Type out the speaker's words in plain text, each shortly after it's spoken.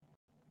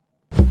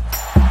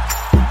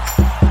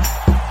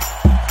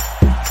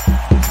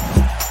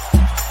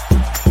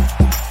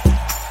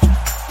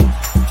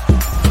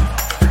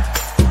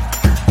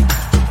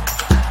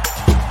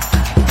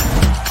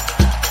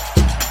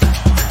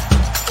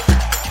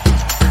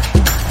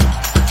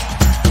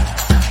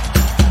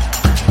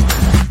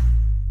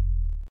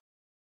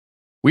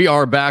We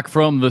are back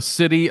from the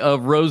City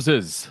of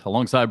Roses.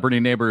 Alongside Brittany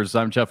Neighbors,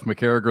 I'm Jeff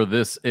McCarriger.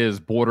 This is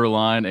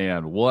BoarderLine,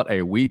 and what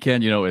a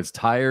weekend. As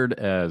tired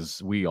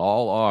as we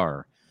all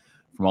are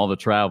from all the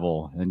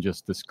travel and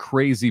just this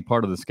crazy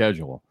part of the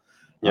schedule,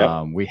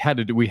 we had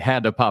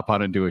to pop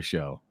on and do a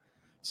show.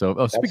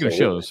 So, speaking of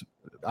shows,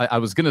 I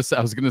was gonna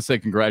say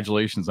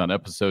congratulations on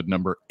episode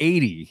number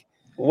 80.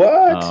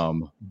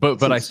 What?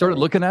 But I started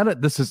looking at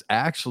it. This is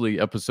actually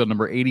episode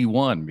number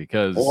 81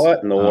 because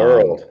what in the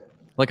world?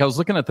 I was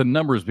looking at the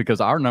numbers because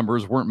our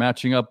numbers weren't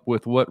matching up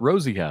with what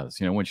Rosie has,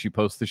 when she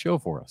posts the show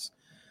for us.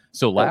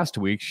 So last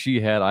week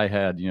I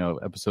had,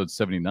 episode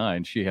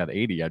 79, she had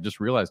 80. I just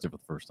realized it for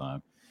the first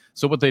time.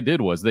 So what they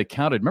did was they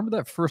counted. Remember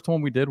that first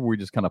one we did where we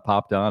just kind of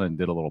popped on and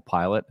did a little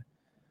pilot?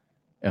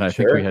 And I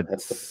think we had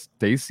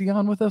Stacy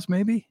on with us,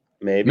 maybe.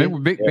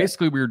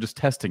 Basically, we were just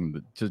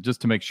testing just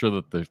to make sure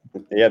that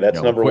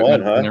that's number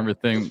one, huh? And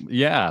everything.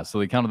 Yeah. So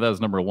they counted that as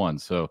number one.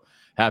 So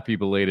happy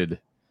belated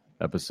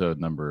episode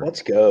number.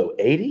 Let's go.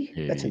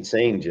 80? That's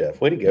insane, Jeff.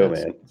 Way to go,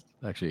 man.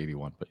 Actually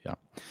 81, but yeah.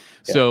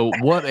 So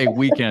what a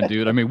weekend,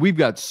 dude. I mean, we've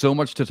got so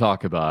much to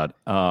talk about.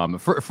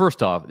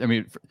 First off,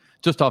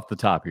 just off the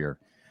top here,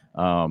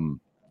 and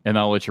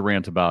I'll let you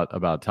rant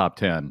about top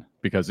 10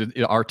 because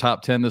our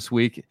top 10 this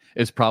week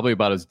is probably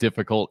about as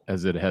difficult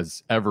as it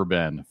has ever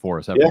been for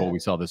us after what we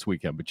saw this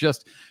weekend. But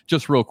just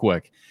real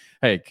quick,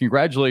 hey,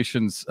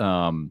 congratulations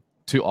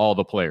to all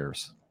the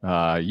players.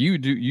 You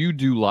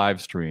do live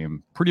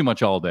stream pretty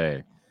much all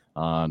day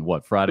on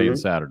Friday and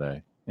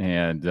Saturday,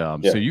 and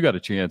so you got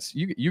a chance.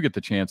 You get the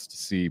chance to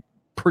see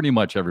pretty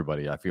much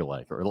everybody. I feel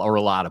like, or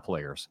a lot of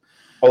players.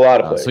 A lot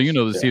of players. So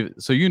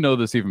you know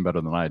this even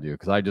better than I do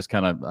because I just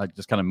kind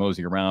of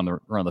mosey around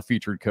the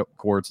featured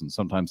courts and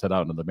sometimes head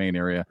out into the main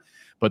area.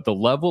 But the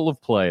level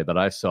of play that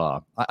I saw,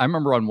 I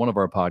remember on one of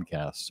our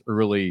podcasts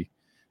early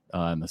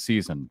in the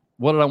season.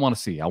 What did I want to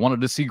see? I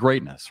wanted to see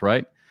greatness,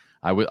 right?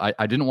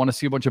 I didn't want to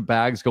see a bunch of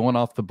bags going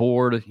off the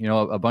board,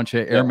 a bunch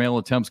of airmail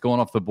attempts going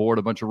off the board,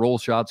 a bunch of roll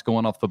shots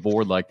going off the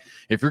board. Like,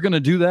 if you're going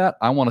to do that,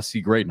 I want to see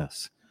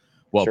greatness.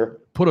 Well,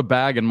 put a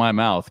bag in my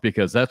mouth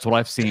because that's what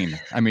I've seen.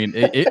 I mean,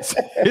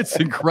 it's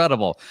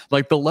incredible.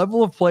 Like, the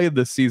level of play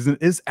this season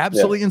is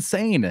absolutely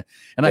insane.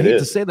 And I hate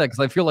to say that because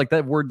I feel like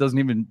that word doesn't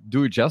even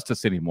do it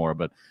justice anymore.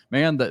 But,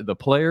 man, the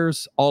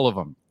players, all of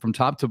them, from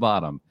top to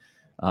bottom,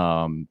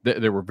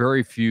 there were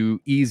very few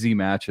easy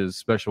matches,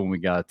 especially when we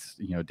got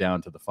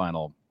down to the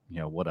final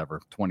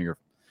 20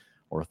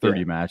 or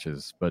 30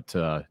 matches. But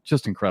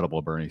just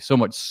incredible, Bernie. So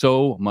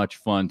much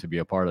fun to be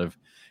a part of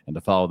and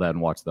to follow that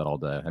and watch that all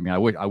day. I mean,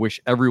 I wish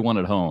everyone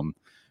at home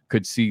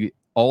could see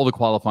all the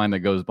qualifying that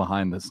goes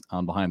behind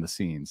the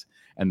scenes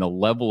and the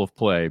level of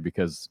play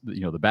because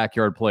the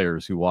backyard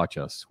players who watch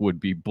us would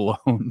be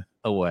blown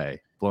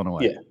away.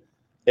 Yeah,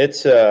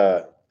 it's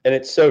and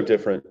it's so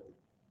different.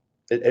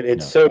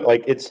 It's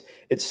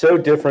so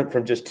different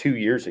from just 2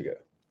 years ago.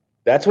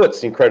 That's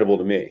what's incredible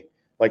to me.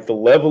 Like, the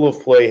level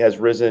of play has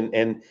risen,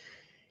 and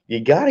you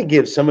got to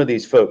give some of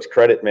these folks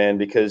credit, man,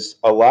 because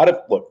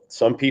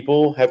some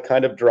people have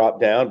kind of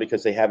dropped down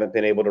because they haven't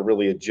been able to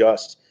really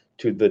adjust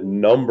to the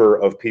number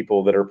of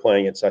people that are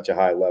playing at such a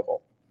high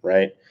level,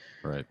 right?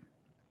 Right.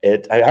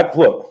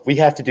 We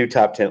have to do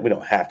top 10. We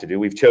don't have to do.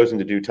 We've chosen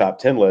to do top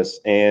 10 lists,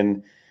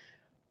 and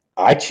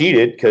I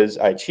cheated because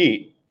I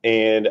cheat.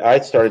 And I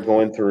started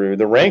going through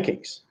the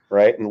rankings,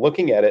 right? And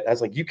looking at it, I was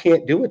like, you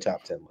can't do a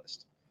top 10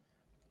 list.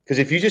 Because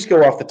if you just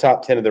go off the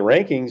top 10 of the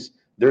rankings,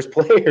 there's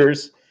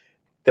players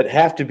that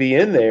have to be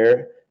in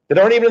there that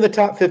aren't even in the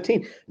top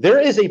 15. There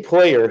is a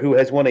player who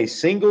has won a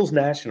singles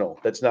national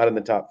that's not in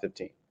the top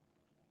 15.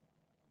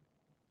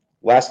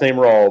 Last name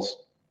Rawls,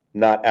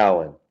 not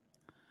Allen.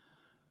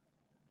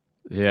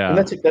 Yeah.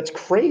 And that's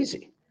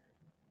crazy.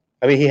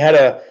 I mean, he had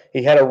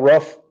a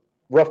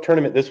rough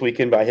tournament this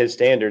weekend by his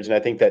standards, and I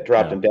think that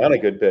dropped him down a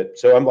good bit.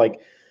 So I'm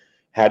like,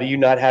 how do you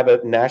not have a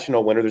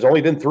national winner? There's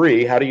only been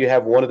 3. How do you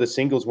have one of the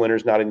singles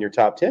winners not in your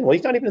top 10? Well,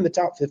 he's not even in the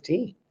top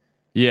 15.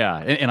 Yeah,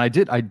 and I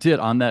did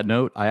on that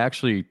note, I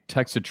actually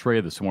texted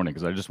Trey this morning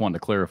because I just wanted to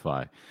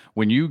clarify.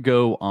 When you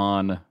go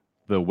on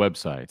the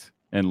website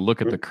and look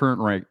at the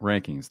current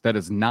rankings, that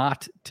is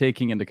not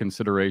taking into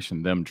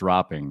consideration them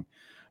dropping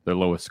their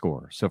lowest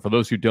score. So for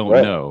those who don't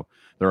know,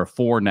 there are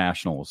 4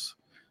 nationals.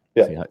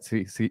 Yeah.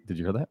 See, did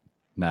you hear that?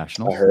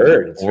 Nationals. I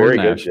heard. It's very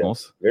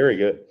nationals. Good. Very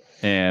good.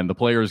 And the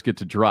players get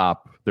to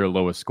drop their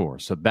lowest score.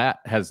 So that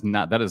is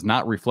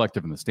not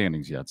reflective in the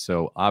standings yet.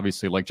 So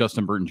obviously, like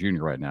Justin Burton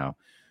Jr. right now,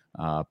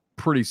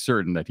 pretty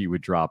certain that he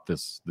would drop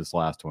this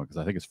last one because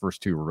I think his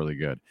first 2 were really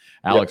good.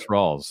 Alex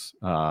Rawls,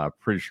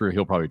 pretty sure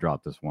he'll probably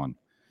drop this one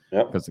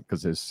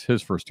because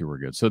his first 2 were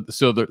good. So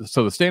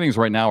the standings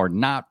right now are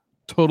not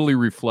totally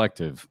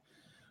reflective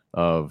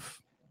of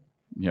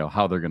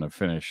how they're going to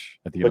finish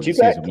at the end of the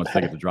season once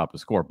they get to drop the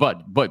score.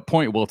 But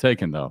point well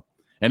taken, though.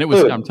 And it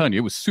was, I'm telling you,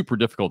 it was super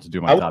difficult to do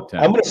my top 10.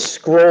 I'm going to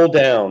scroll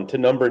down to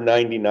number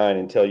 99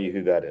 and tell you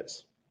who that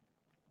is.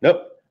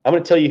 Nope. I'm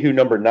going to tell you who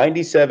number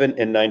 97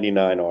 and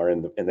 99 are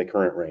in the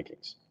current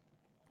rankings.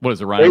 What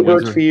is it, Trey Ryan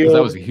Windsor? Because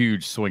that was a Birchfield,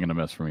 huge swing and a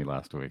miss for me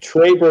last week.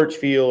 Trey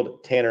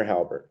Birchfield, Tanner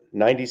Halbert,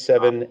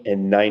 97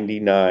 and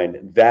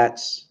 99.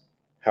 That's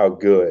how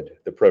good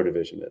the pro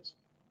division is.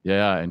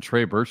 Yeah, and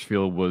Trey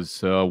Birchfield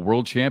was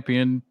world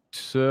champion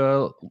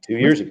 2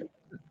 years ago.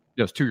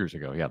 Yes, 2 years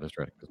ago. Yeah, that's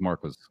right. Because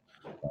Mark was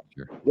last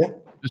year. Yeah,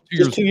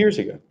 just 2 years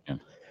ago. Yeah.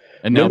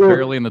 And now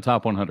barely in the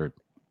top 100.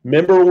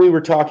 Remember when we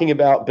were talking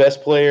about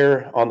best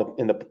player on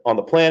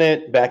the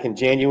planet back in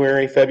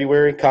January,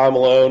 February? Kyle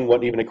Malone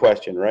wasn't even a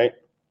question, right?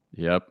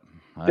 Yep,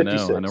 I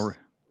know.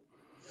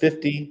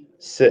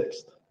 56th.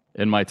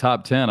 In my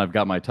top 10, I've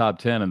got my top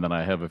 10, and then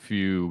I have a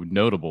few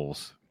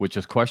notables, which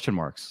is question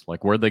marks.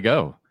 Like, where'd they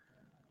go?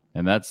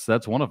 And that's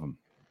one of them.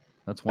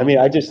 That's one.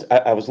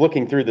 I was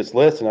looking through this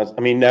list,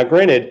 and now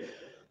granted,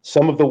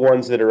 some of the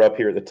ones that are up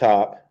here at the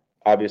top,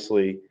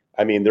 obviously,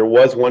 there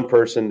was one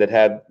person that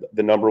had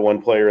the number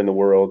one player in the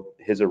world,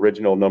 his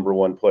original number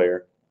one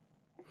player.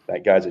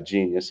 That guy's a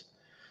genius.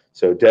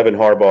 So Devin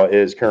Harbaugh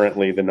is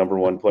currently the number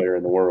one player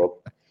in the world.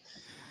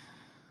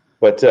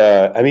 But,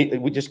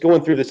 we just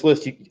going through this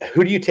list,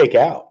 who do you take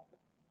out?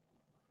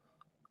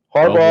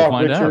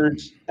 Harbaugh,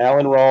 Richards,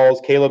 Alan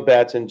Rawls, Caleb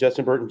Batson,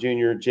 Justin Burton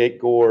Jr., Jake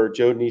Gore,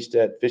 Joe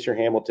Neistat, Fisher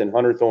Hamilton,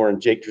 Hunter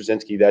Thorne, Jake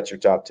Trzynski. That's your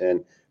top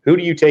 10. Who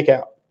do you take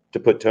out to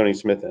put Tony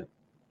Smith in?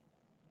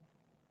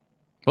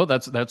 Well,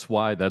 that's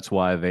why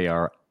they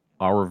are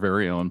our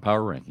very own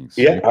power rankings.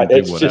 Yeah, you can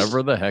do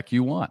whatever the heck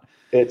you want.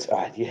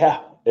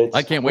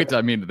 I can't wait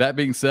to. That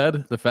being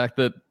said, the fact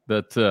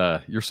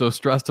that you're so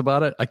stressed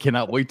about it, I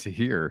cannot wait to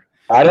hear.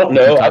 I don't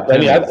know.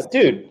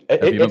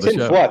 It's in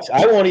flux.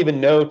 I won't even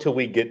know till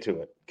we get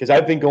to it because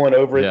I've been going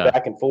over it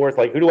back and forth.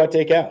 Like, who do I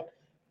take out?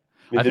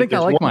 I think I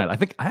like mine. I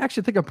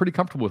actually think I'm pretty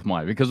comfortable with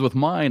mine because with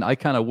mine, I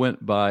kind of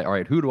went by, all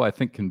right, who do I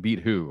think can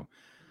beat who?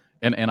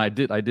 And I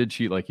did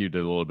cheat like you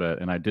did a little bit.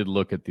 And I didn't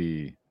look at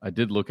the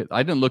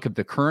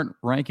current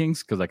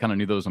rankings because I kind of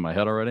knew those in my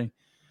head already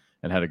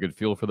and had a good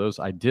feel for those.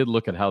 I did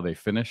look at how they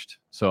finished.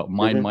 So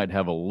mine might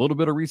have a little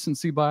bit of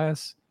recency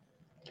bias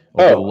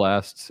over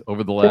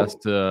the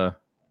last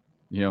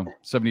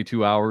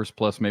 72 hours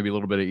plus maybe a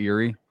little bit of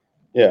Erie.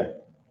 Yeah.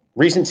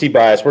 Recency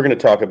bias. We're going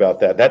to talk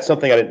about that. That's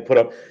something I didn't put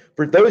up.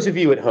 For those of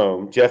you at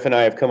home, Jeff and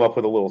I have come up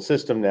with a little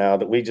system now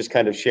that we just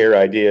kind of share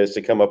ideas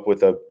to come up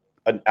with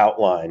an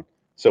outline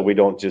so we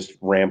don't just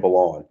ramble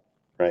on,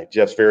 right?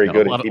 Jeff's very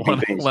good at keeping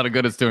things. A lot of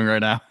good it's doing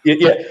right now.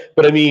 Yeah.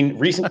 But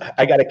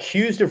I got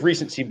accused of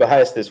recency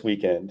bias this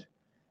weekend.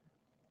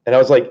 And I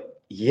was like,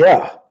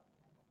 yeah,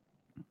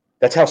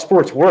 that's how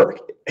sports work.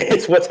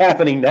 It's what's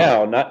happening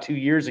now, not 2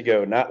 years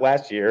ago, not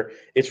last year.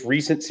 It's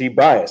recency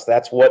bias.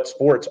 That's what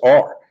sports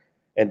are.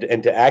 And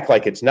to act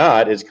like it's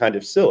not is kind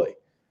of silly,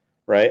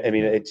 right?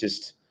 It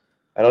just,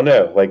 I don't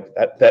know. Like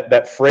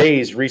that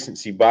phrase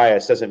recency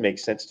bias doesn't make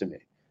sense to me,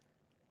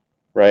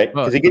 right?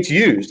 Because it gets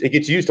used. It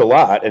gets used a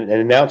lot, and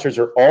announcers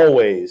are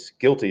always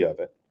guilty of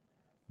it.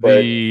 But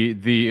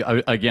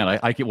again,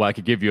 I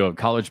could give you a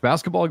college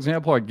basketball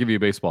example. Or I could give you a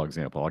baseball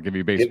example. I'll give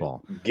you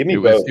baseball. Give me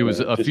both. It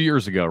was a few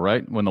years ago,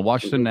 right, when the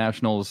Washington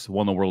Nationals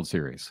won the World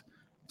Series.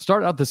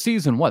 Started out the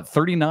season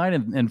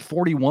 39 and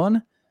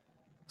 41,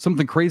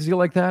 something crazy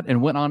like that,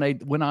 and went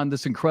on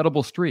this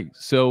incredible streak.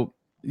 So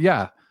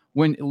yeah,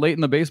 when late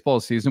in the baseball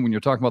season, when you're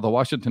talking about the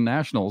Washington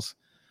Nationals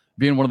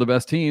being one of the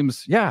best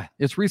teams, yeah,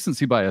 it's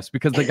recency bias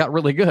because they got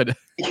really good.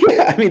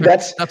 Yeah,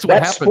 that's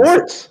what happens.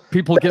 Sports.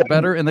 People get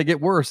better and they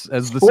get worse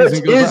as the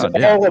season goes on.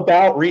 It's all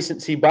about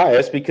recency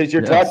bias because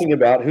you're talking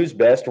about who's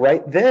best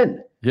right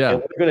then. Yeah,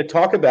 and we're going to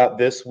talk about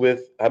this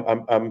with.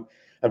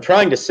 I'm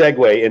trying to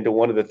segue into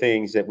one of the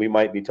things that we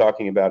might be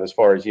talking about as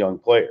far as young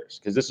players,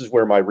 because this is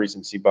where my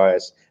recency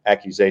bias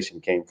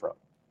accusation came from.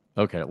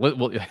 Okay,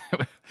 well,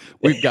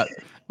 we've got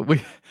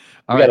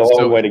a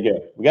long way to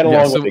go. We got a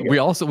long way to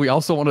go. We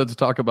also wanted to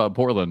talk about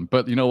Portland,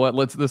 but you know what?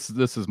 This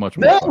is much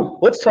more fun.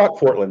 Let's talk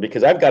Portland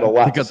because I've got a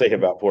lot to say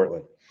about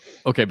Portland.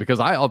 Okay, because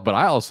I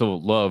also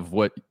love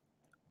what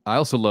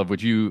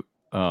you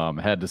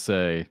had to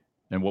say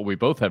and what we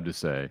both have to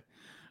say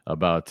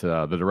about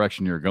the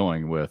direction you're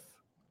going with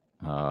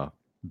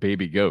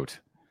Baby Goat.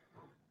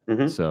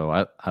 Mm-hmm. So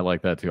I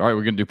like that too. All right,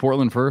 we're gonna do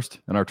Portland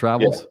first in our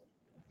travels.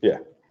 Yeah.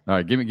 All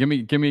right, give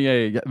me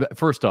a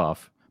first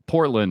off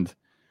Portland.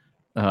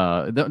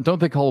 Don't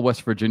they call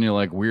West Virginia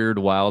like weird,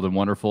 wild, and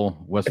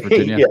wonderful West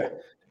Virginia?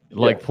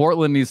 Yeah.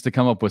 Portland needs to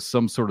come up with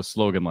some sort of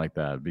slogan like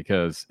that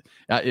because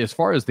as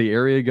far as the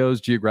area goes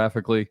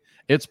geographically,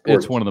 it's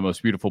one of the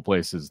most beautiful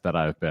places that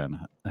I've been.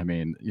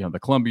 The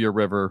Columbia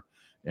River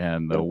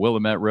and the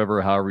Willamette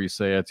River, however you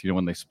say it,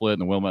 when they split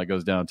and the Willamette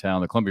goes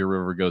downtown, the Columbia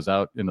River goes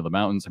out into the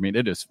mountains.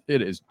 It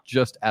is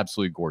just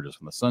absolutely gorgeous.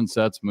 When the sun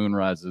sets, moon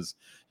rises,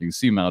 you can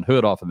see Mount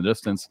Hood off in the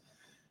distance.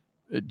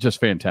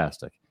 Just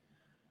fantastic.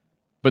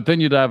 But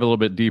then you dive a little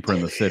bit deeper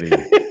in the city,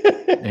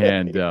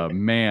 and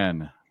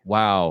man,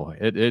 wow,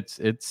 it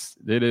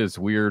is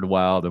weird,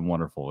 wild, and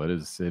wonderful. It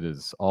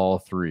is all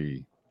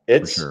three.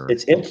 It's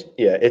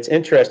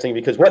interesting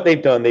because what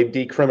they've done, they've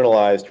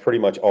decriminalized pretty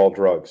much all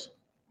drugs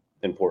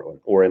in Portland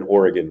or in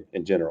Oregon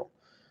in general.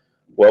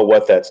 Well,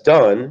 what that's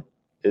done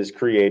has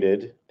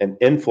created an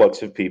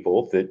influx of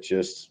people that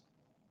just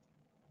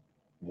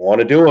want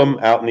to do them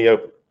out in the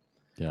open.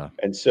 Yeah.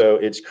 And so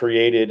it's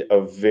created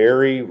a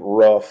very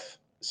rough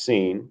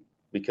scene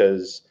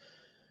because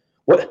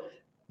what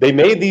they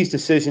made these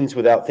decisions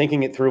without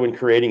thinking it through and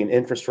creating an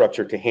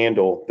infrastructure to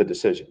handle the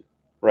decision.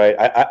 Right.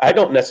 I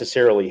don't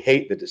necessarily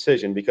hate the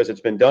decision because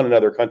it's been done in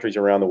other countries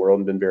around the world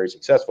and been very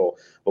successful.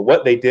 But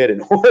what they did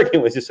in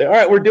Oregon was just say, all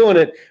right, we're doing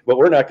it, but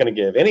we're not going to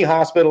give any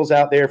hospitals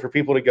out there for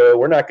people to go.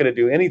 We're not going to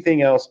do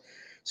anything else.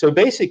 So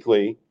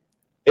basically,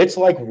 it's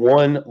like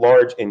one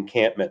large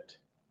encampment.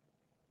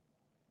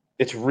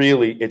 It's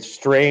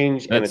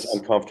strange and it's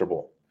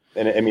uncomfortable.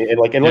 And I mean,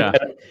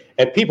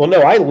 and people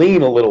know I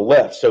lean a little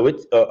left. So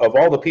it's of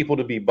all the people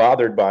to be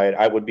bothered by it,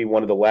 I would be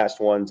one of the last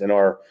ones in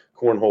our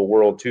cornhole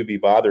world to be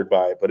bothered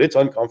by it. But it's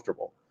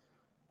uncomfortable,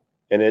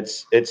 and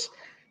it's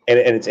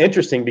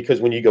interesting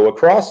because when you go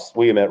across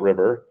Willamette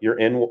River, you're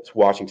in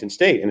Washington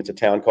State, and it's a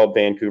town called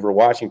Vancouver,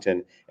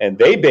 Washington, and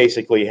they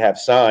basically have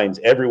signs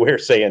everywhere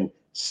saying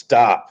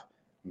 "Stop,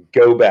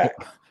 go back."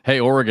 Hey,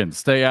 Oregon,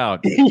 stay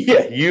out.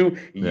 Yeah,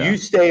 you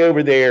stay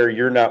over there.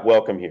 You're not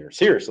welcome here.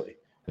 Seriously.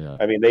 Yeah.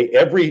 I mean,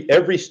 every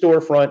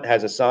storefront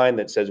has a sign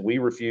that says we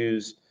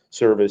refuse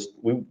service.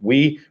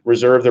 We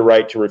reserve the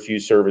right to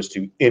refuse service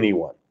to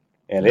anyone.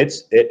 And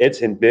it's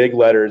in big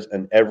letters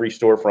in every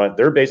storefront.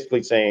 They're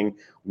basically saying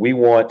we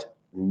want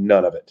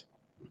none of it.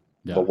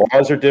 Yeah. The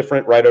laws are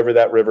different right over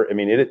that river. I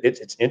mean,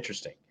 it's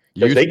interesting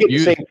because they get the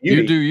same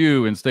beauty. You do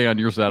you and stay on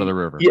your side of the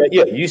river.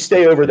 Yeah. You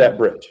stay over that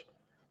bridge.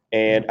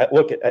 And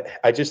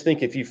I just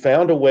think if you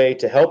found a way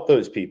to help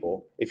those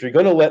people, if you're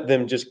going to let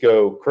them just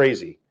go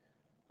crazy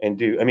and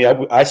do, I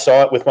mean, I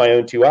saw it with my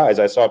own two eyes.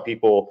 I saw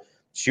people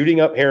shooting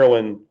up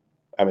heroin.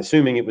 I'm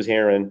assuming it was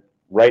heroin,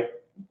 right,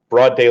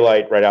 broad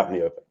daylight, right out in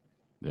the open.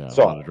 Yeah,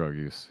 a lot of drug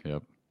use.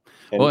 Yep.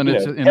 And,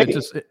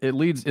 it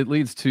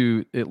leads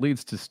to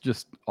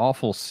just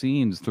awful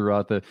scenes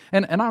throughout the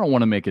and I don't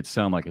want to make it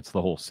sound like it's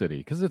the whole city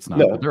because it's not.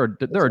 No, there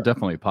are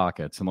definitely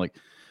pockets and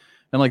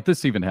like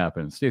this even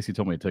happened. Stacy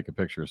told me to take a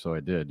picture, so I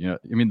did. You know,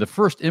 I mean, the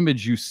first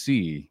image you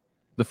see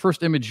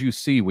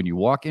when you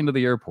walk into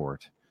the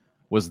airport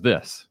was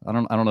this. I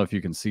don't know if you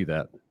can see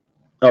that.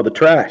 Oh, the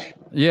trash.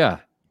 Yeah.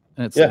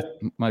 It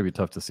might be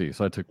tough to see,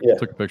 so I took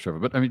a picture of it.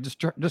 But I mean,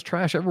 just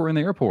trash everywhere in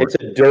the airport. It's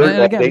a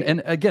dirt.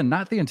 And again,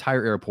 not the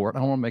entire airport. I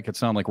don't want to make it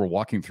sound like we're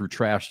walking through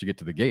trash to get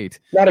to the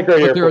gate. Not a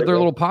great airport. There are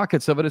little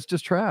pockets of it. It's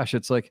just trash.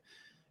 It's like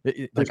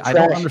I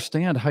don't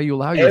understand how you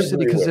allow your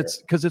city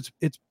because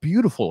it's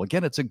beautiful.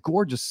 Again, it's a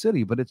gorgeous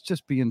city, but it's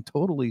just being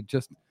totally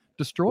just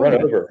destroyed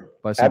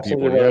by some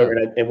people. Run over.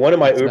 And one of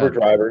my Uber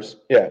drivers,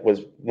 was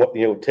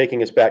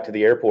taking us back to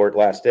the airport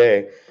last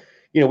day.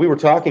 We were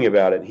talking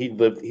about it.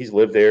 He's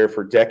lived there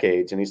for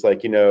decades. And he's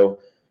like, 10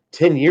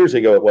 years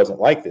ago, it wasn't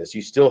like this.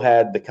 You still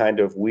had the kind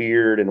of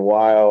weird and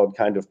wild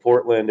kind of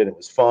Portland, and it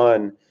was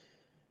fun.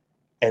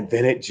 And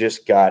then it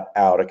just got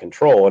out of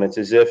control. And it's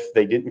as if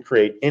they didn't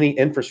create any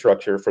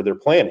infrastructure for their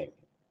planning.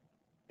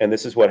 And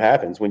this is what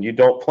happens when you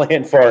don't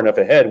plan far enough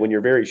ahead, when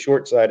you're very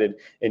short-sighted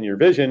in your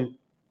vision,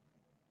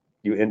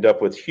 you end up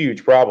with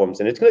huge problems.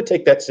 And it's going to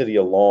take that city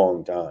a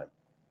long time.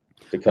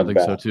 I think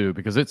so too,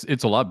 because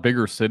it's a lot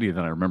bigger city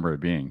than I remember it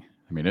being.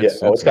 I mean,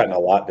 it's gotten a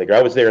lot bigger.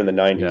 I was there in the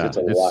 90s. Yeah, it's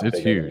a lot bigger.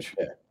 It's huge.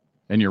 Yeah.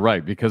 And you're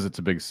right, because it's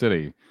a big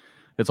city.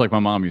 It's like my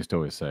mom used to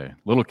always say,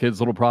 little kids,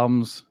 little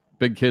problems,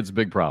 big kids,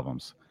 big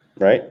problems.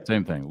 Right.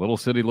 Same thing. Little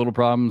city, little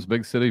problems,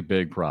 big city,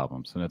 big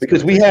problems. And it's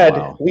because we had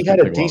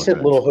a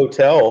decent little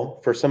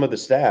hotel for some of the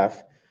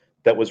staff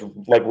that was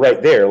like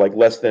right there, like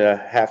less than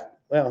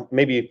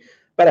maybe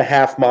about a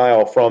half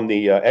mile from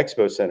the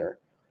expo center.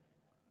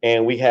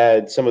 And we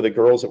had some of the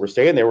girls that were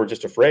staying there were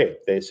just afraid.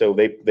 They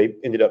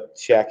ended up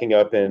shacking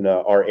up in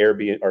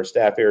our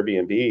staff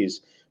Airbnbs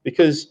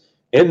because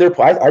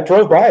I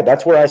drove by it.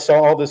 That's where I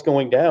saw all this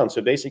going down.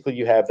 So basically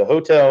you have the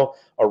hotel,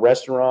 a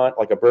restaurant,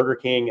 like a Burger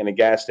King, and a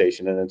gas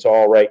station. And it's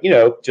all right,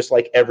 just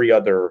like every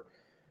other,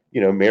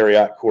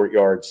 Marriott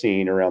Courtyard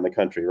scene around the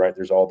country, right?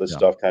 There's all this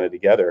stuff kind of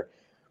together.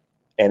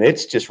 And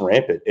it's just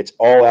rampant. It's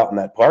all out in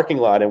that parking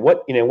lot. And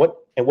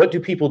what do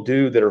people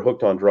do that are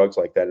hooked on drugs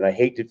like that? And I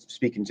hate to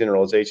speak in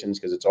generalizations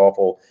because it's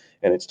awful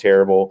and it's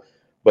terrible,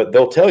 but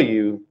they'll tell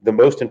you the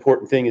most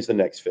important thing is the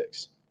next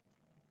fix,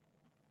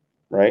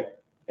 right?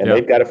 And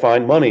they've got to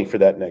find money for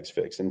that next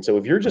fix. And so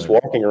if you're just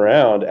walking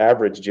around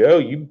average Joe,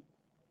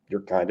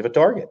 you're kind of a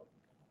target.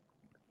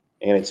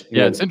 And it's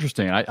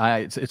interesting.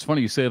 It's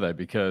funny you say that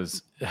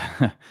because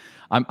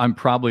I'm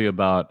probably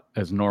about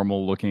as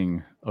normal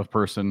looking of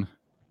person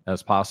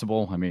as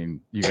possible. I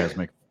mean, you guys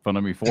make fun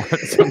of me for it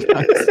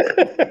sometimes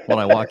when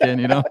I walk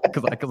in,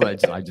 because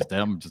I just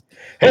am.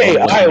 Hey,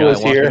 I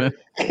was here.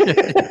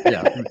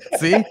 Yeah.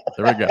 See,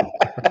 there we go.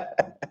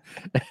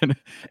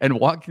 And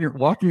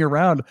walking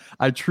around,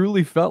 I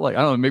truly felt like,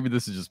 I don't know, maybe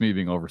this is just me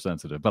being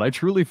oversensitive, but I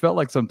truly felt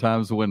like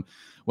sometimes when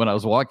I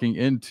was walking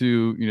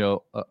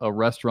into, a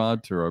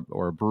restaurant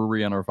or a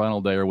brewery on our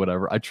final day or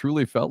whatever, I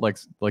truly felt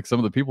like some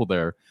of the people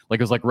there, like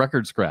it was like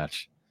record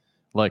scratch.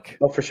 Like,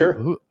 oh, for sure.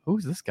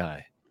 Who's this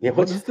guy? Yeah,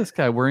 what is this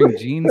guy wearing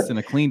jeans and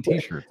a clean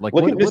T-shirt? Like,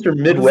 look at Mr.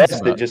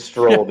 Midwest that just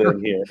strolled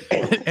in here.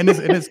 and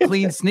his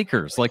clean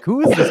sneakers. Like,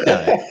 who is this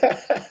guy?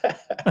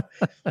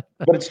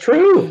 But it's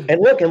true.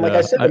 And look, and like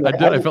I said,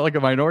 I felt like a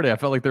minority. I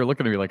felt like they were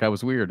looking at me like I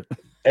was weird.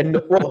 And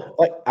well,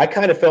 like I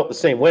kind of felt the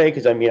same way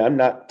because I mean I'm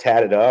not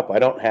tatted up. I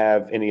don't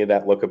have any of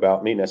that look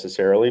about me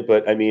necessarily,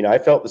 but I mean I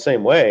felt the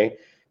same way.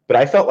 But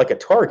I felt like a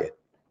target,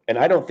 and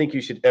I don't think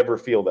you should ever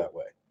feel that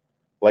way.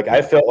 Like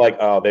I felt like,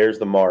 oh, there's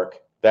the mark.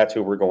 That's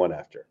who we're going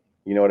after.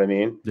 You know what I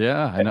mean?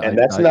 Yeah, and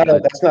that's not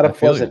a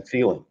pleasant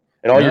feeling.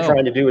 And all you're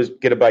trying to do is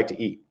get a bite to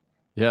eat.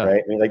 Yeah,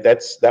 right. I mean, like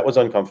that was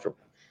uncomfortable.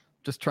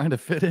 Just trying to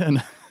fit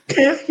in.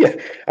 Yeah,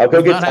 I'll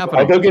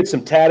go get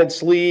some tatted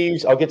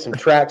sleeves. I'll get some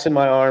tracks in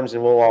my arms,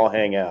 and we'll all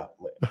hang out.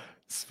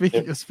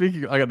 Speaking,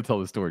 I got to tell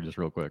this story just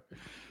real quick.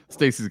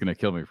 Stacy's gonna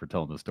kill me for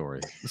telling the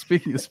story.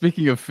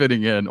 Speaking of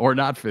fitting in or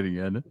not fitting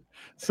in,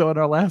 so on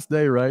our last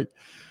day, right,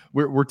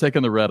 we're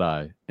taking the red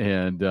eye,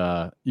 and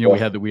we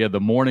had the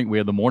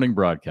morning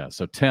broadcast,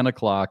 so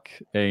 10:00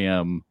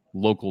 a.m.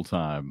 local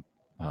time,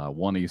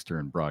 1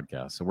 Eastern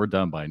broadcast. So we're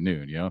done by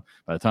noon.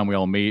 By the time we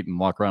all meet and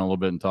walk around a little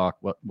bit and talk,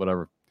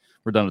 whatever.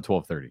 We're done at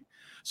 12:30.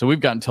 So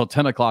we've got until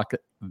 10:00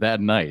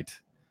 that night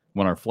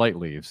when our flight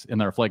leaves, and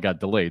our flight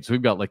got delayed. So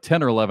we've got like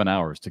 10 or 11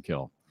 hours to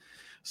kill.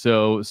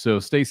 So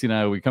Stacy and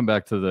I, we come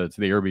back to the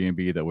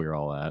Airbnb that we were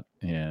all at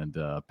and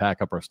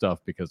pack up our stuff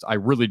because I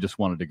really just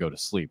wanted to go to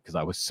sleep because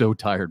I was so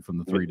tired from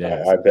the 3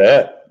 days. I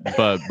bet.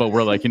 But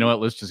we're like, you know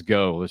what? Let's just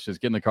go. Let's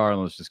just get in the car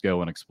and let's just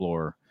go and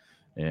explore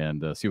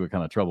and see what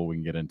kind of trouble we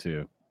can get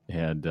into.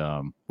 And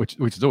which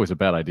is always a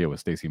bad idea with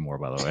Stacy Moore,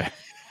 by the way.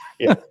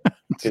 Yeah,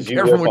 because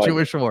careful what you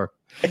wish for.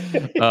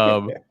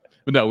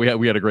 But no, we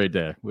had a great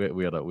day.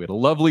 We had a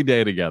lovely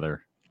day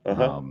together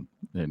in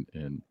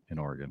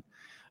Oregon.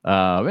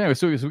 Anyway,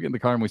 so we get in the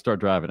car and we start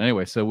driving.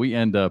 Anyway, so we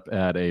end up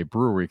at a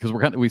brewery because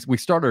we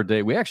start our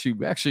day. We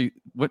actually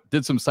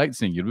did some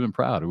sightseeing. You'd have been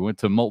proud. We went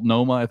to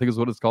Multnomah, I think is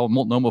what it's called,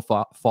 Multnomah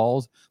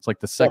Falls. It's like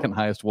the second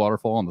highest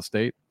waterfall in the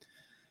state,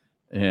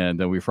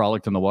 and we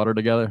frolicked in the water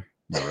together.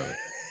 Not really,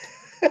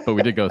 but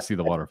we did go see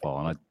the waterfall,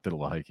 and I did a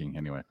little hiking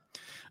anyway.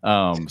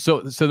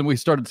 So then we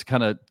started to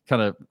kind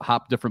of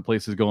hop different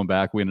places going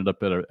back. We ended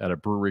up at a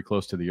brewery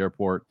close to the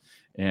airport,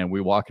 and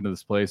we walk into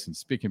this place. And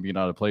speaking of being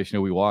out of place,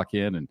 we walk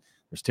in and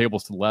there's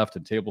tables to the left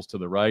and tables to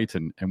the right,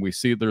 and we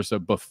see there's a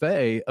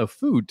buffet of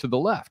food to the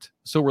left.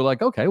 So we're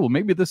like, okay, well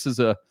maybe this is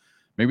a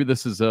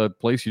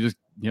place you just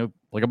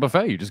like a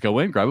buffet. You just go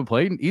in, grab a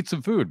plate, and eat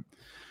some food.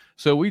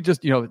 So we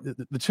just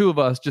the two of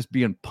us just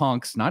being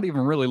punks, not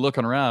even really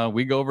looking around.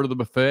 We go over to the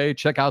buffet,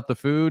 check out the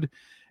food,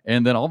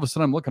 and then all of a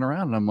sudden I'm looking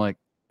around and I'm like,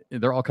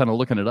 they're all kind of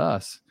looking at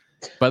us.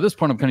 By this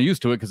point, I'm kind of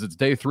used to it because it's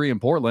day 3 in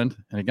Portland.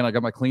 And again, I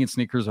got my clean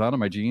sneakers on and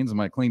my jeans and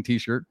my clean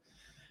T-shirt.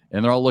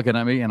 And they're all looking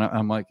at me. And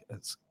I'm like,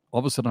 all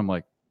of a sudden, I'm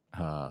like,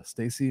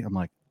 Stacy, I'm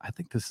like, I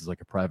think this is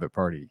like a private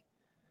party.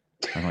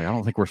 I'm like, I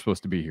don't think we're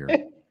supposed to be here.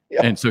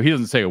 Yeah. And so he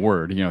doesn't say a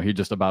word. He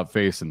just about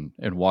face and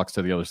walks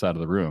to the other side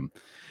of the room.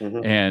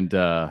 Mm-hmm. And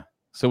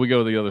so we go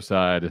to the other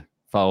side,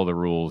 follow the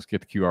rules, get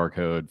the QR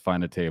code,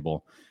 find a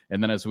table.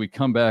 And then as we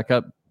come back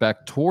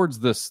towards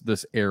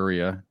this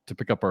area to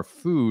pick up our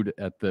food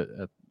at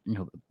the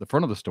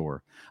front of the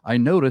store, I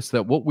noticed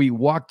that what we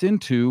walked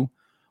into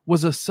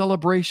was a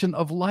celebration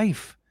of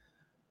life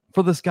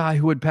for this guy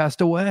who had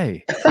passed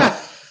away.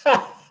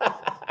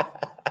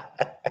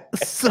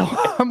 So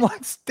I'm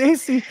like,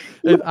 Stacy,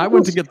 I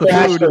went to get the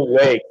food.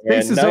 Awake,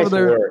 Stacy's nice over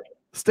there. Work.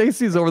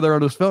 Stacy's over there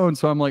on his phone.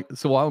 So I'm like,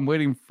 while I'm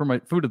waiting for my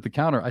food at the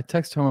counter, I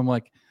text him. I'm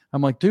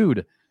like,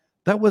 dude,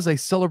 that was a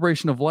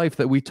celebration of life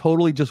that we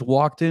totally just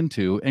walked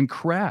into and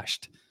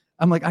crashed.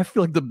 I'm like, I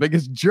feel like the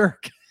biggest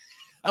jerk.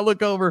 I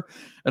look over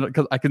and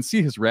because I can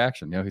see his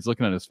reaction. He's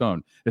looking at his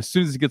phone. As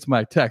soon as he gets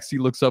my text, he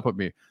looks up at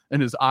me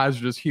and his eyes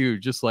are just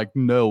huge, just like,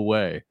 no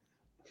way.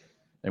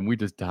 And we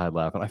just died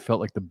laughing. I felt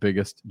like the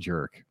biggest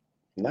jerk.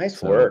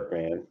 Nice work,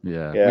 man.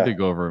 Yeah. We did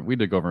go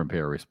over and pay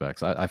our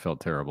respects. I felt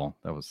terrible.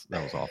 That was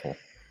awful.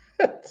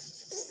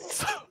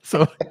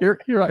 So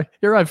here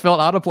I felt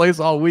out of place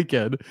all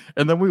weekend,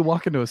 and then we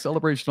walk into a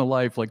celebration of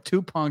life like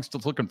two punks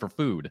just looking for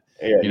food.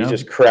 Yeah, you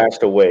just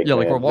crashed awake. Yeah,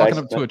 like we're walking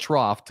up to a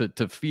trough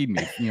to feed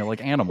me,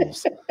 like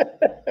animals.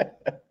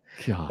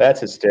 God.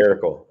 That's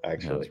hysterical,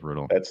 actually. Yeah, that's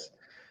brutal.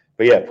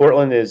 But yeah,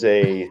 Portland is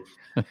and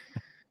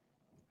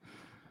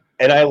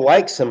I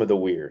like some of the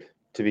weird,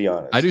 to be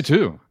honest. I do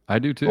too.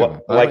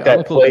 Like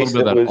that place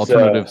that was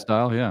alternative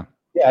style. Yeah.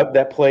 Yeah,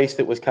 that place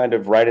that was kind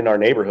of right in our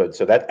neighborhood.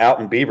 So that's out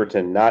in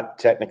Beaverton, not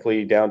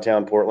technically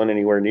downtown Portland,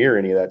 anywhere near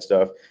any of that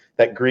stuff.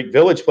 That Greek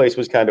Village place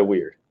was kind of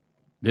weird.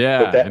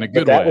 Yeah, in a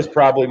good way. That was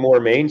probably more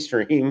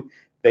mainstream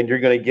than you're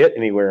going to get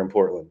anywhere in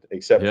Portland,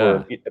 except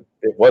for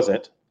it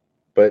wasn't.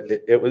 But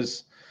it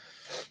was.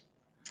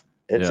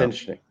 It's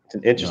interesting. It's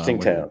an interesting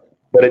town.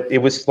 But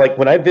it was like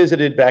when I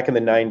visited back in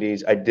the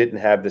 90s, I didn't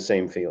have the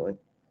same feeling.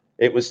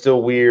 It was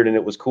still weird and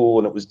it was cool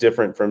and it was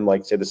different from,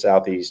 like, say, the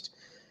Southeast.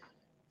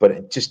 But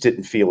it just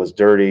didn't feel as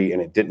dirty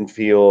and it didn't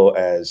feel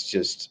as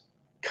just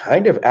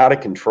kind of out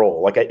of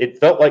control. Like it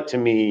felt like to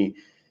me,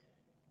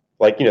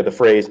 like, the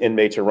phrase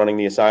inmates are running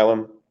the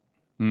asylum.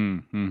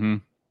 Mm-hmm.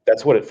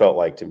 That's what it felt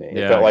like to me. It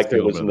Yeah, felt I like there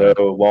feel was about no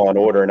that. law and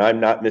order, and I'm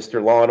not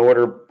Mr. Law and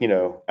Order.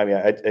 I mean,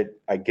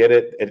 I get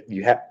it.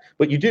 You have,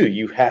 but you do.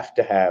 You have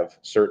to have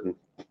certain.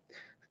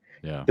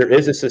 Yeah. There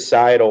is a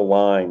societal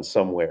line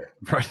somewhere,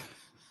 Right.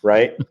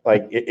 right?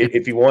 Like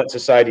if you want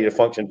society to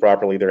function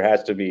properly, there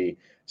has to be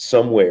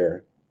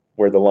somewhere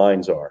where the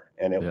lines are,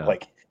 and Yeah.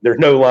 there are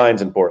no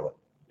lines in Portland.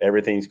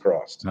 Everything's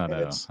crossed, I and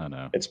know. I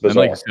know. it's And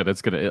like you bizarre.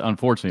 said,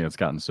 unfortunately, it's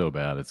gotten so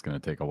bad. It's going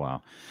to take a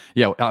while.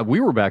 Yeah.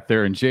 We were back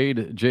there, and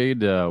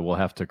Jade will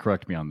have to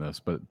correct me on this,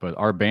 but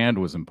our band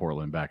was in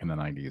Portland back in the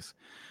 90s.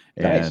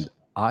 Nice. And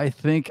I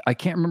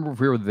can't remember if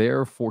we were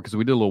there because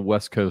we did a little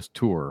West Coast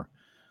tour.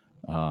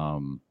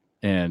 And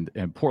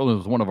Portland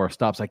was one of our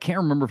stops. I can't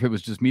remember if it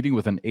was just meeting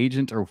with an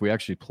agent or if we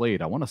actually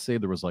played. I want to say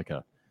there was I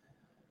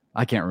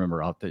can't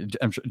remember.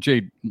 I'm sure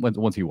Jade,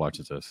 once he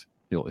watches this,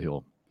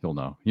 he'll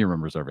know. He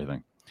remembers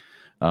everything.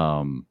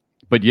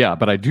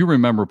 But I do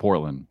remember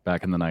Portland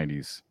back in the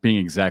 90s being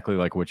exactly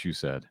like what you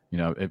said.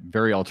 A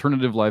very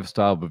alternative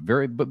lifestyle, but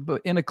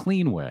but in a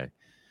clean way.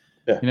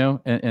 Yeah.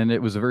 And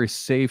it was a very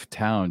safe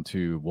town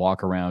to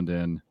walk around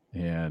in.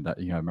 And I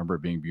remember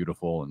it being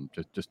beautiful and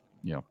just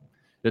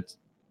it's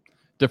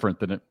different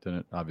than it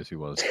obviously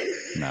was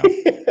now.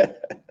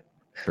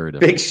 Very different.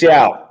 Big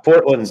shout,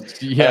 Portland.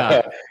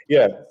 Yeah.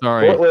 Yeah.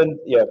 Sorry. Portland.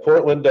 Yeah.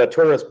 Portland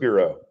Tourist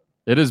Bureau.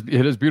 It is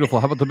beautiful.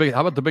 How about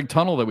the big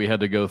tunnel that we had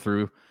to go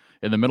through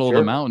in the middle of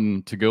the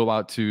mountain to go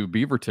out to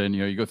Beaverton?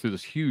 You go through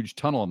this huge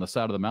tunnel on the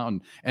side of the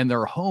mountain, and there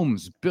are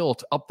homes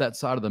built up that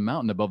side of the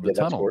mountain above the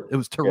tunnel. It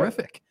was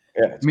terrific.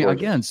 Yeah, I mean,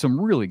 gorgeous. again, some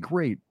really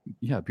great,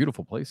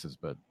 beautiful places.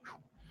 But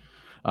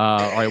all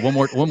right, one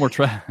more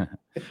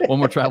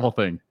travel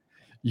thing.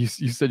 You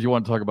said you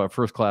want to talk about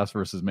first class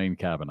versus main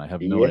cabin. I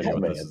have no idea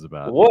what this is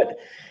about. All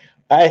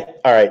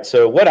right.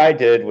 So what I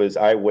did was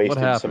I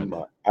wasted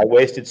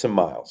some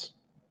miles.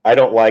 I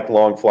don't like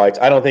long flights.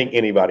 I don't think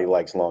anybody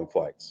likes long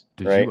flights.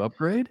 Did you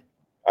upgrade?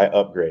 I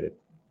upgraded,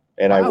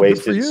 and wow, I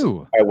wasted. Good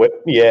for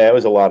you. Yeah, it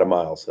was a lot of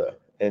miles though,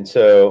 and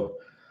so.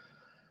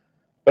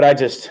 But I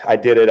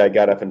did it. I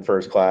got up in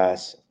first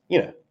class,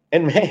 and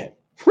man,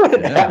 what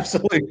an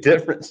absolute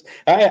difference.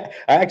 I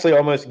actually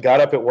almost got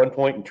up at one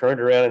point and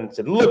turned around and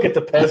said, "Look at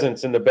the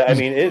peasants in the back." I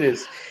mean, it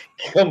is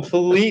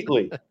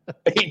completely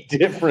a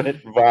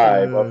different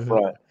vibe up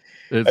front.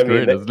 It's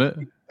great, isn't it?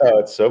 Oh,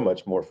 it's so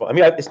much more fun. I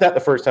mean, it's not the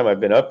first time I've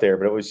been up there,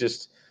 but it was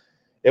just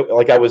I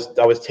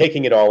was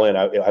taking it all in.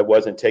 I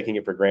wasn't taking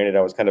it for granted.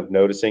 I was kind of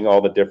noticing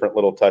all the different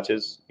little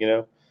touches,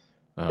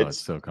 Oh,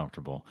 it's so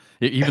comfortable.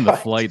 Even the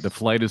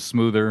flight is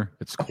smoother.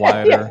 It's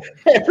quieter.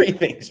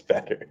 Everything's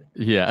better.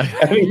 Yeah.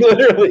 I mean,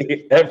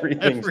 literally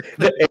everything.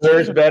 The air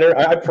is better.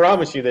 I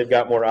promise you they've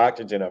got more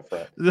oxygen up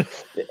front. The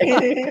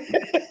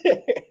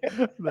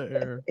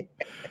air.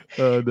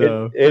 Oh,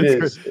 no. It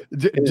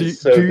is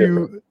so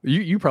different.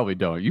 You probably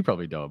don't. You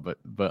probably don't.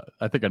 But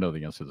I think I know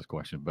the answer to this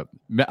question. But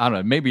I don't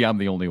know. Maybe I'm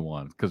the only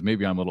one because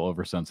maybe I'm a little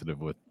oversensitive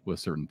with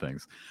certain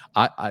things.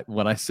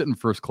 When I sit in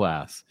first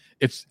class,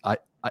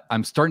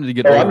 I'm starting to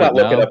get over I'm not it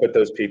looking now. up at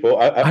those people.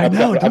 I've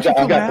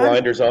got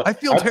blinders on. I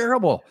feel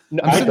terrible.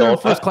 No, I'm sitting there in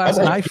first class,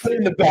 and I feel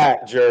in the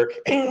back, jerk.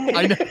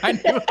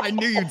 I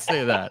knew you'd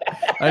say that.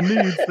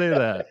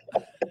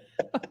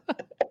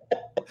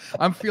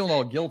 I'm feeling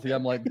all guilty.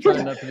 I'm like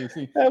trying not to be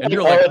seen. And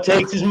you're like, all it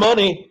takes is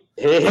money.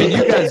 Can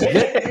you guys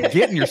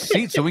get in your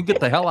seat so we can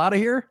get the hell out of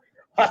here?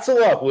 Hustle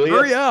up, will you?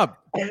 Hurry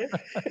up.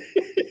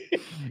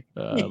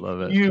 I love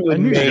it. You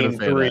and Main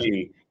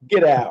 3.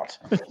 Get out.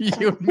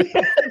 You and me.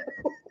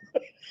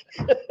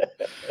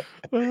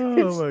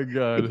 Oh my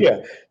God.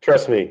 Yeah,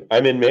 trust me.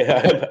 I'm in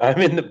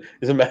the.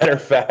 As a matter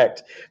of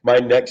fact, my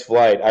next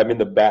flight, I'm in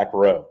the back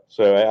row,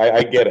 so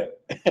I get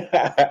it.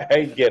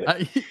 I get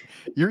it.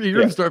 You're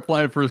going to start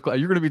flying first class.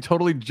 You're going to be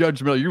totally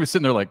judgmental. You're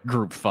sitting there like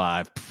Group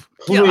 5.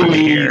 Get out of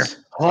here.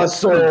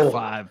 Hustle. Group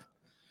 5.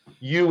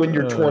 You and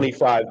your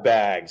 25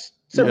 bags.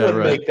 Someone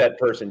make that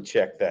person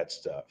check that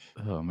stuff.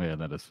 Oh man,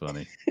 that is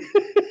funny.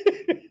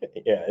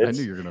 Yeah, I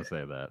knew you were going to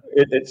say that.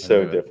 It's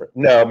so different.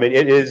 No, I mean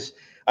it is.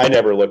 I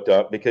never looked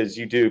up because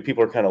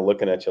people are kind of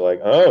looking at you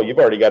like, oh, you've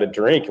already got a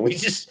drink, and we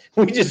just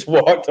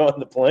walked on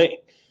the plane.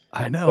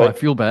 I know. I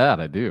feel bad.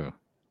 I do.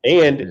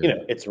 And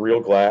it's real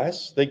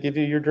glass. They give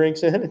you your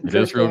drinks in. It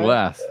is real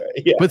glass.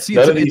 Yeah. But see,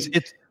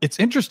 it's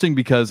interesting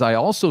because I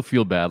also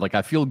feel bad. Like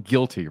I feel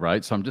guilty,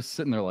 right? So I'm just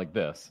sitting there like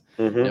this,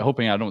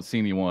 hoping I don't see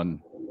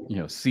anyone,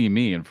 see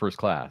me in first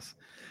class.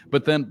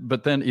 But then,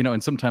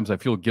 and sometimes I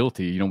feel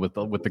guilty, with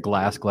the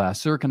glass,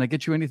 sir, can I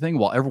get you anything?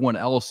 While everyone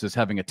else is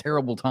having a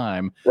terrible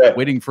time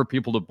waiting for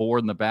people to board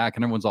in the back,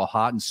 and everyone's all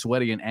hot and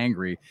sweaty and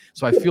angry.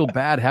 So I feel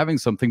bad having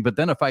something. But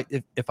then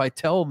if I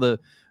tell the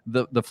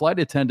flight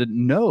attendant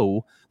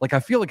no, like I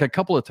feel like a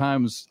couple of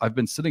times I've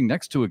been sitting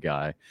next to a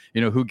guy,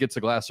 who gets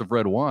a glass of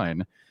red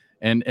wine,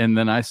 and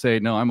then I say,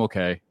 no, I'm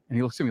okay. And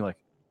he looks at me like,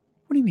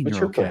 what do you mean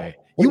you're okay?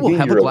 You will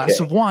have a glass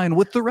of wine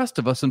with the rest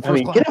of us in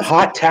first class. Get a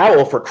hot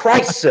towel for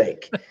Christ's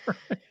sake.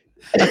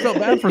 I felt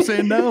bad for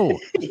saying no.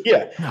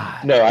 Yeah.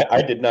 God. No,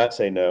 I did not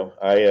say no.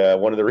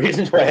 One of the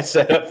reasons why I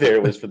set up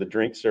there was for the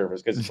drink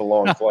service because it's a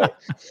long flight.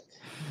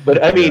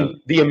 But I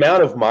mean, the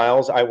amount of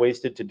miles I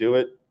wasted to do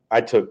it,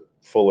 I took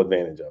full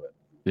advantage of it.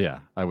 Yeah,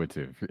 I would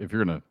too. If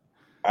you're gonna,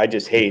 I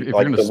just hate if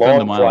like you're gonna the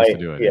spend the long miles flight. to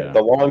do it. Yeah,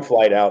 the long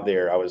flight out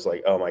there. I was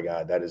like, oh my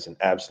God, that is an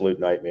absolute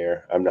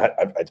nightmare.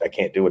 I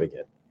can't do it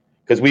again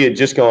because we had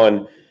just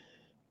gone,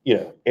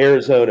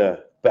 Arizona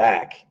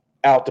back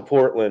out to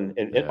Portland,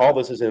 and all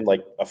this is in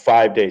like a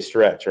 5-day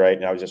stretch, right?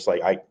 And I was just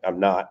like, I'm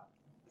not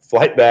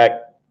flight back,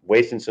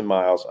 wasting some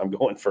miles. I'm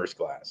going first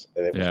class,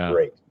 and it was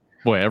great.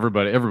 Boy,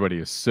 everybody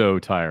is so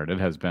tired. It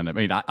has been. I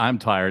mean, I'm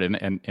tired,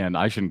 and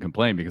I shouldn't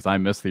complain because I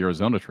missed the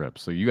Arizona trip.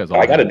 So you guys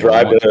all. I've got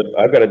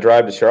to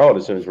drive to Charlotte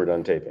as soon as we're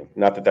done taping.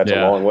 Not that that's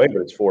a long way,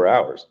 but it's 4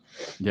 hours.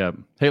 Yeah.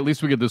 Hey, at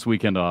least we get this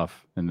weekend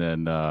off, and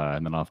then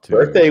off to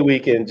birthday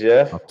weekend,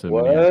 Jeff.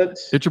 What?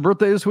 It's your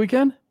birthday this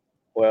weekend?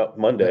 Well,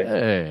 Monday.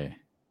 Hey.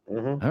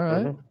 Mm-hmm, all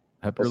right.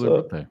 Happy What's early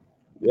up? birthday.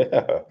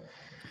 Yeah. All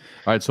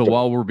right. So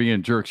while we're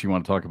being jerks, you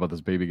want to talk about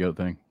this baby goat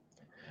thing?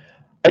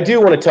 I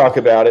do want to talk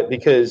about it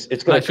because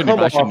it's going to come off.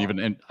 I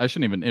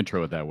shouldn't even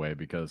intro it that way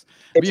because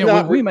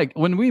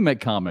when we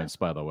make comments,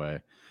 by the way,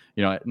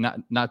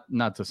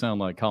 not to sound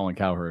like Colin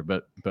Cowherd,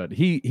 but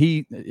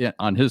he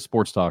on his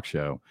sports talk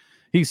show,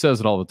 he says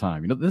it all the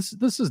time.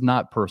 This is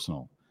not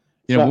personal.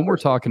 When we're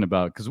talking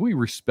about, because we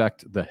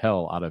respect the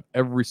hell out of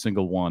every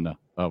single one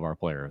of our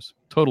players,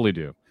 totally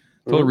do,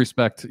 totally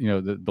respect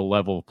the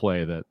level of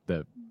play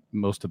that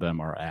most of them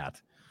are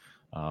at.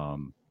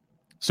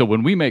 So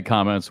when we make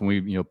comments,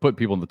 when we put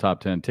people in the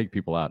top 10, take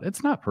people out,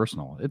 it's not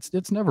personal.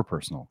 It's never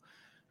personal.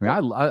 I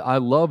mean, I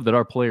love that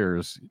our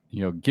players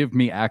give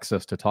me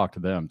access to talk to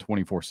them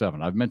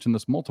 24/7. I've mentioned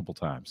this multiple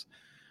times.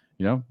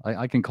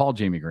 I can call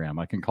Jamie Graham.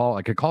 I could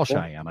call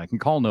Cheyenne. I can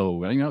call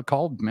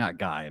call Matt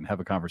Guy and have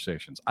a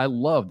conversations. I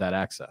love that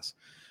access.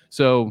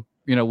 So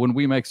when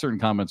we make certain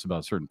comments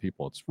about certain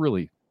people, it's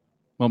really,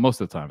 well,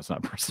 most of the time it's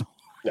not personal.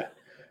 Yeah.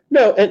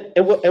 No,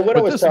 and what I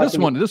was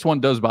talking. This one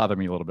does bother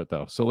me a little bit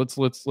though. So let's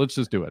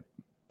just do it.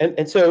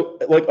 And so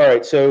all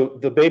right. So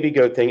the baby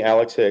goat thing,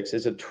 Alex Hicks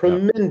is a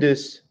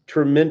tremendous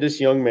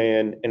young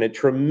man and a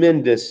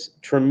tremendous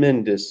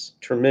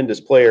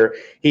player.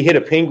 He hit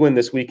a penguin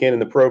this weekend in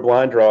the pro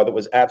blind draw that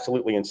was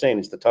absolutely insane.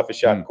 It's the toughest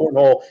shot in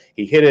cornhole.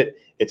 He hit it.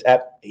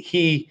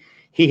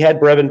 He had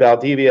Brevin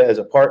Valdivia as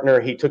a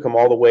partner. He took him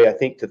all the way, I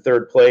think, to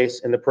third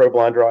place in the pro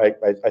blind draw.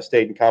 I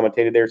stayed and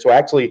commentated there. So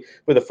actually,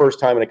 for the first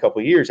time in a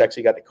couple of years,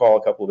 actually got to call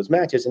a couple of his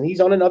matches. And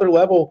he's on another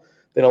level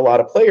than a lot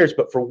of players.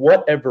 But for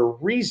whatever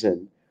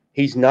reason,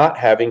 he's not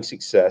having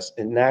success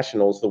in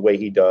nationals the way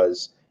he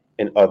does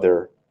in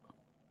other,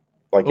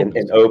 like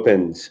in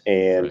opens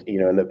and,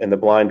 in the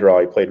blind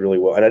draw, he played really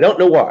well. And I don't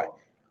know why,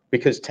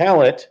 because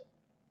talent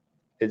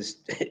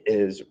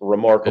is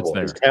remarkable.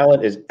 His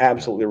talent is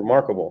absolutely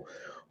remarkable.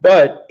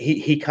 But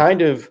he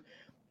kind of,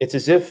 it's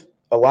as if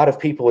a lot of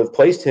people have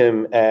placed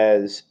him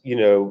as,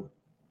 the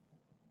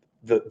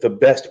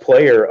best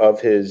player of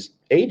his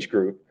age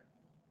group,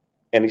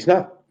 and he's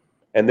not.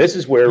 And this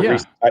is where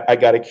I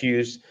got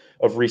accused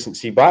of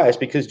recency bias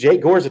because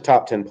Jake Gore is a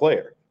top 10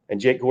 player, and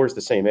Jake Gore is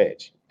the same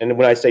age. And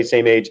when I say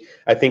same age,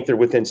 I think they're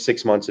within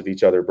 6 months of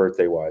each other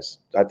birthday wise.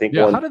 I think.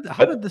 Yeah.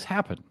 How did this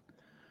happen?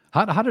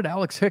 How did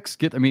Alex Hicks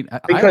get? I mean,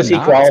 because he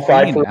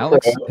qualified for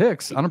Alex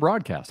Hicks on a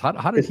broadcast.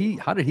 How did he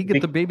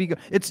get the baby goat?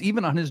 It's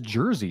even on his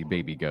jersey,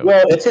 baby goat.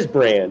 Well, it's his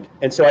brand,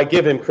 and so I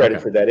give him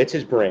credit for that. It's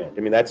his brand.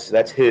 I mean,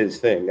 that's his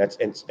thing.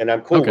 And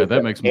I'm cool. Okay,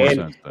 that makes more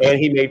sense. And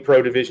he made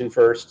pro division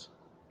first,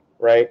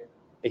 right?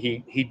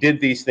 He did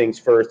these things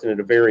first and at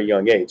a very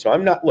young age. So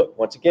I'm not, look,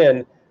 once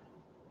again,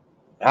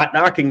 not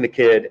knocking the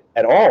kid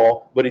at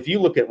all. But if you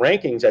look at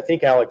rankings, I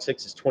think Alex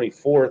Hicks is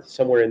 24th,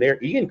 somewhere in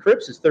there. Ian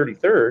Cripps is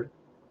 33rd.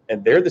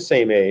 And they're the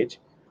same age,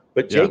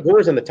 but Jake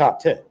Gore's in the top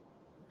 10,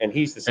 and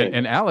he's the same.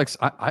 And Alex,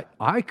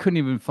 I couldn't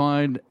even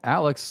find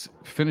Alex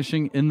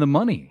finishing in the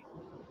money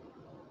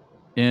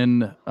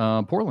in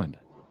Portland.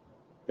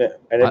 Yeah,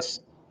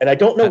 and I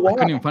don't know why. I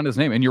couldn't even find his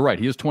name. And you're right,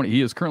 he is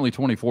currently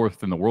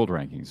 24th in the world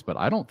rankings, but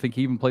I don't think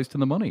he even placed in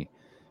the money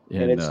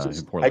in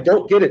Portland. I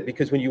don't get it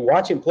because when you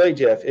watch him play,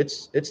 Jeff,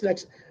 it's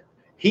next.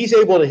 He's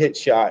able to hit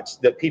shots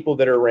that people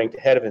that are ranked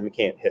ahead of him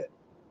can't hit.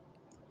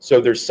 So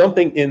there's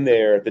something in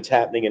there that's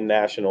happening in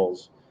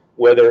nationals,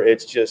 whether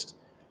it's just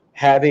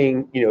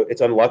having, it's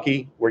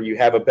unlucky where you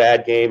have a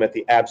bad game at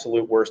the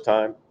absolute worst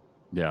time,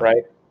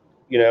 right?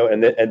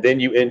 And then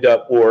you end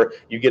up, or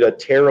you get a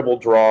terrible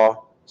draw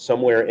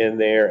somewhere in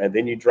there, and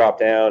then you drop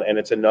down, and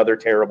it's another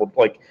terrible.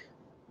 Like,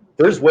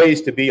 there's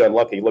ways to be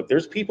unlucky. Look,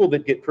 there's people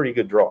that get pretty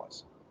good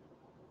draws,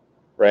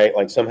 right?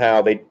 Like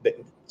somehow they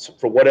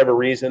for whatever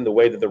reason, the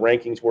way that the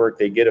rankings work,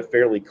 they get a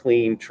fairly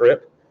clean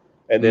trip,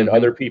 and then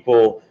other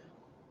people,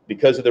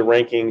 because of the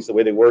rankings, the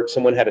way they work,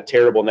 someone had a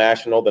terrible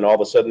national, then all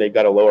of a sudden they've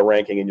got a lower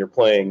ranking, and you're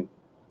playing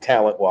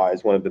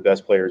talent-wise one of the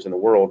best players in the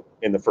world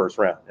in the first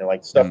round. And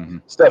like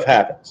stuff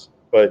happens.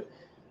 But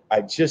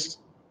I just,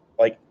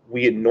 like,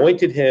 we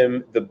anointed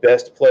him the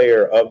best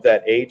player of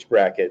that age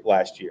bracket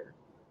last year.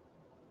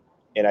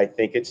 And I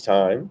think it's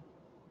time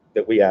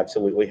that we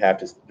absolutely have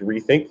to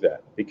rethink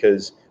that,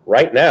 because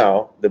right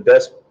now the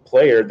best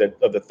player that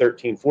of the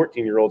 13,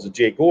 14-year-olds is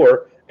Jake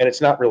Gore, and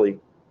it's not really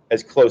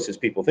as close as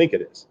people think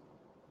it is,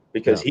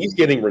 because he's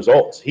getting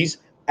results. He's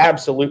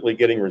absolutely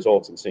getting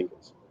results in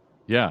singles.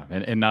 Yeah,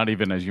 and not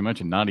even, as you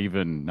mentioned, not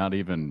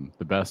even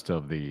the best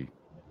of the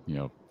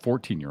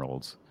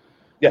 14-year-olds,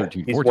 Yeah,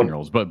 13, he's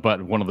 14-year-olds,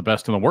 but one of the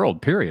best in the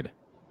world, period.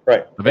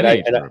 right. Of any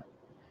age group.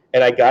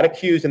 And I got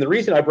accused, and the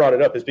reason I brought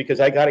it up is because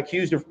I got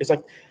accused of, it's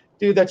like,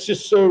 dude, that's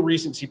just so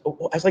recency. I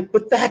was like,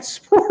 but that's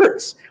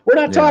sports. We're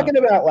not talking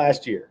about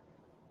last year.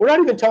 We're not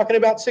even talking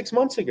about 6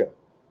 months ago.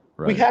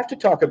 Right. We have to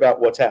talk about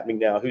what's happening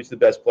now, who's the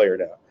best player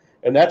now.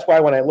 And that's why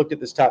when I looked at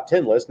this top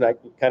 10 list, and I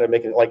kind of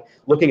making it like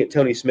looking at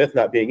Tony Smith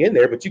not being in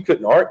there, but you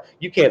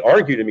can't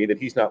argue to me that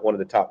he's not one of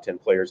the top 10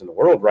 players in the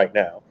world right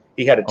now.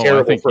 He had a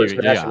terrible first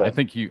national. I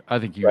think you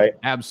right?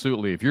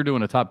 Absolutely. If you're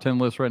doing a top 10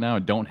 list right now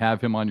and don't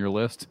have him on your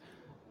list,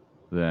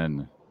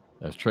 then,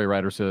 as Trey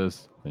Ryder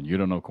says, then you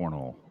don't know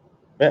cornhole.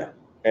 Yeah.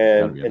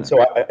 And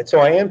so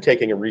I am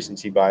taking a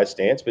recency bias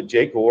stance, but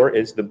Jake Gore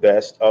is the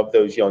best of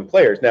those young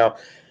players. Now,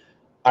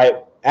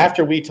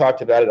 after we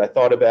talked about it, I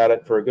thought about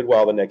it for a good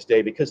while the next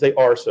day, because they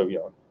are so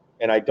young,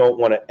 and I don't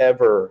want to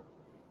ever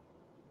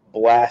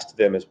blast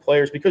them as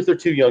players, because they're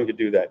too young to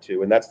do that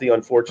too. And that's the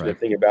unfortunate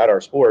thing about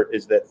our sport,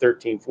 is that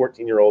 13,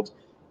 14-year-olds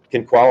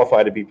can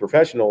qualify to be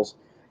professionals,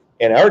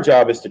 and our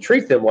job is to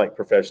treat them like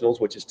professionals,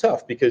 which is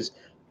tough, because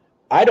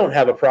I don't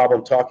have a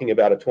problem talking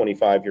about a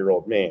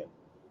 25-year-old man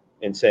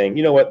and saying,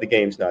 you know what, the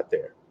game's not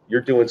there.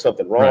 You're doing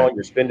something wrong. Right.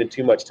 You're spending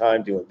too much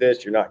time doing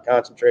this. You're not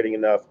concentrating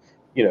enough.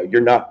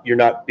 You're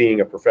not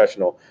being a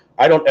professional.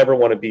 I don't ever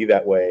want to be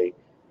that way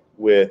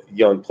with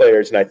young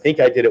players. And I think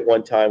I did it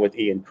one time with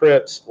Ian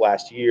Cripps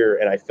last year,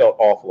 and I felt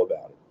awful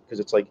about it, because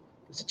it's like,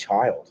 it's a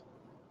child.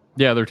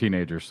 Yeah, they're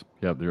teenagers.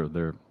 Yeah,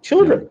 they're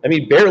children. Yeah. I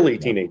mean, barely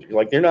teenagers.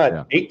 Like, they're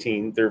not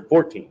 18, they're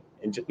 14.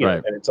 And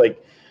and it's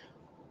like,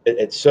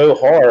 it's so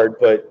hard.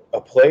 But a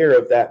player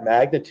of that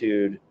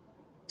magnitude,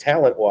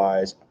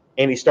 talent-wise,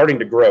 and he's starting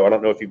to grow. I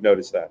don't know if you've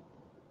noticed that.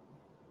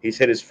 He's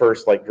hit his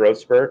first growth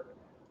spurt.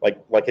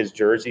 Like his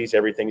jerseys,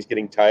 everything's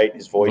getting tight.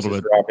 His voice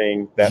is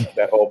dropping.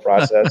 That whole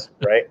process,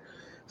 right?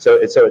 So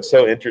it's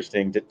so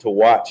interesting to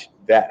watch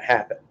that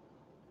happen.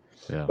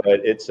 Yeah.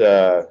 But it's we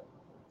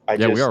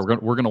are.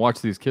 We're gonna watch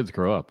these kids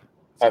grow up.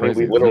 I mean,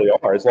 we literally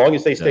are. As long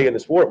as they stay in the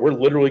sport, we're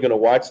literally going to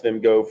watch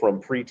them go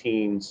from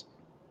preteens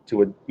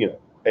to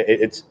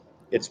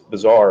it's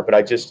bizarre. But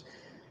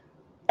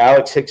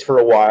Alex Hicks for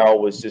a while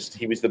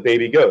he was the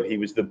baby goat. He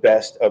was the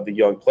best of the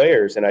young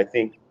players, and I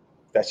think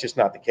that's just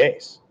not the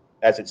case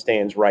as it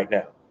stands right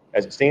now.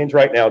 As it stands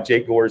right now,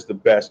 Jake Gore is the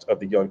best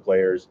of the young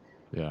players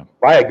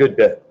by a good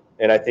bit.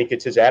 And I think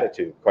it's his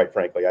attitude, quite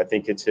frankly. I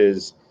think it's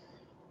his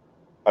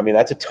 – I mean,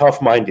 that's a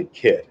tough-minded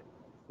kid.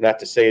 Not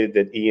to say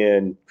that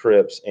Ian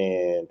Cripps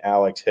and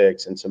Alex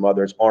Hicks and some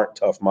others aren't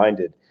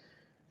tough-minded,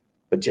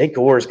 but Jake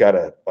Gore's got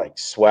a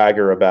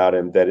swagger about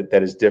him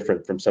that is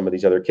different from some of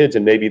these other kids,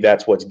 and maybe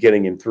that's what's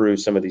getting him through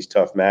some of these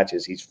tough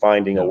matches. He's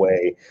finding a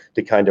way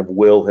to kind of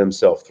will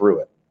himself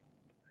through it.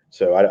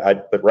 So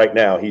but right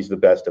now he's the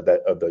best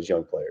of those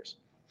young players.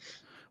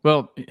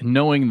 Well,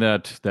 knowing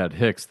that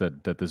Hicks,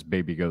 that this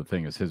baby goat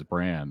thing is his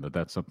brand,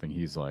 that's something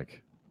he's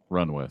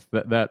run with.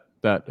 That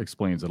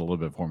explains it a little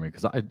bit for me,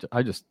 because I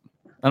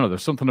don't know.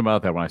 There's something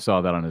about that when I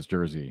saw that on his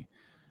jersey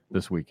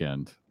this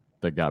weekend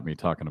that got me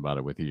talking about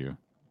it with you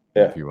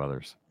and a few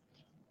others.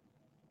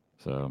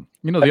 So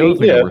the other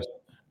thing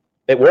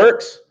it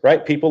works,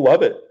 right? People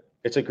love it.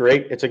 It's a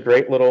great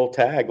little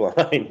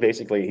tagline.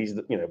 Basically, he's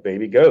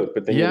baby goat.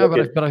 But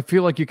then but I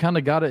feel like you kind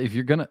of got it. If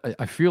you're gonna,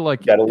 I feel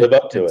like you got to live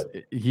up to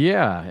it.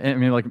 Yeah, I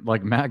mean,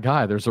 like Matt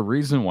Guy. There's a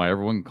reason why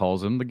everyone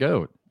calls him the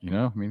GOAT.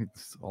 I mean,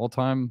 it's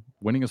all-time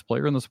winningest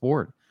player in the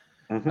sport.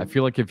 Mm-hmm. I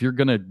feel like if you're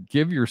gonna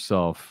give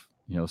yourself,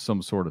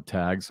 some sort of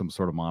tag, some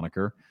sort of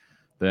moniker,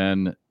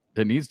 then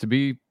it needs to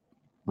be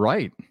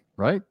right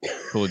to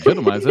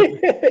legitimize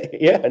it.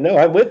 Yeah, no,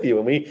 I'm with you.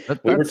 And we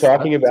were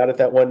talking about it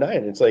that one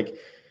night. It's like.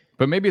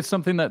 But maybe it's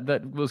something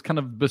that was kind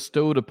of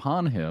bestowed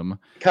upon him.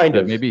 Kind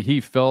of. Maybe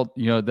he felt,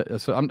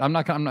 so I'm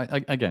not,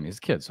 again, he's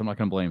a kid, so I'm not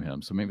going to blame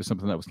him. So maybe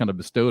something that was kind of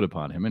bestowed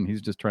upon him, and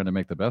he's just trying to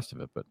make the best of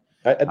it. But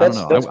I don't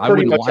know. I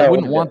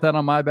wouldn't want that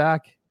on my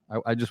back.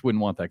 I just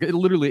wouldn't want that. It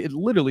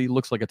literally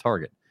looks like a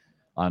target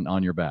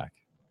on your back.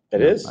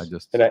 It is.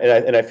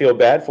 And I feel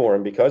bad for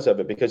him because of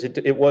it, because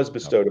it was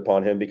bestowed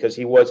upon him, because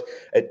he was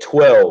at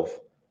 12.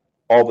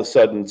 All of a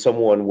sudden,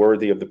 someone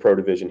worthy of the pro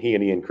division. He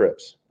and Ian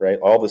Cripps, right?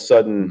 All of a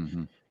sudden.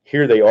 Mm-hmm.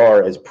 Here they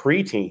are as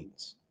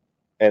preteens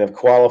and have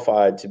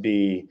qualified to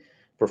be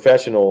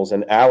professionals.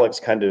 And Alex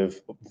kind of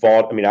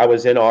I mean, I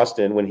was in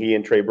Austin when he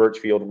and Trey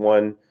Birchfield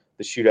won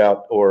the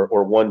shootout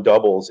or won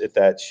doubles at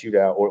that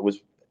shootout, or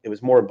it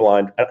was more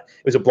blind.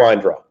 It was a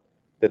blind draw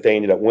that they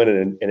ended up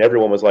winning. And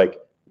everyone was like,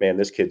 man,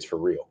 this kid's for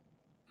real.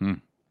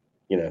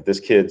 This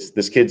kid's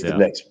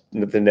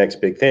the next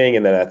big thing.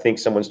 And then I think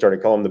someone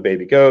started calling him the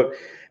baby goat.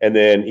 And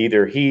then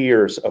either he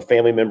or a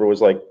family member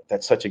was like,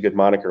 that's such a good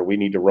moniker. We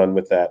need to run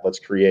with that. Let's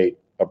create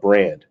a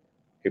brand,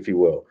 if you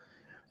will.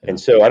 And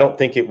so I don't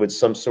think it was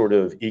some sort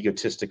of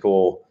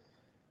egotistical,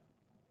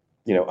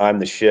 I'm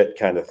the shit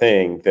kind of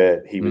thing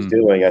that he was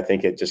doing. I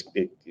think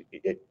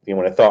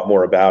when I thought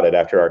more about it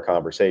after our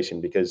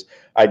conversation, because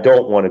I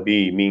don't want to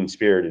be mean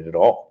spirited at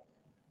all,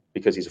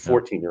 because he's a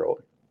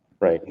 14-year-old,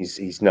 right?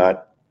 He's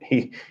not,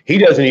 he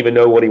doesn't even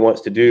know what he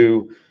wants to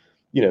do,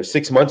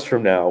 6 months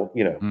from now,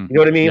 you know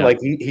what I mean? Yeah. Like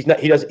he's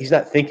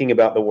not thinking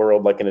about the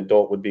world like an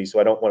adult would be. So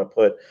I don't want to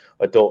put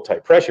adult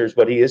type pressures,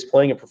 but he is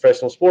playing a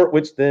professional sport,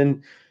 which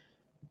then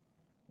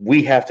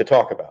we have to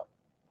talk about.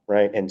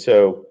 Right. And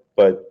so,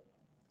 but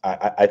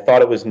I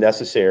thought it was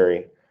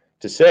necessary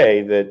to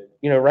say that,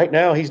 right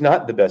now he's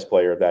not the best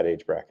player of that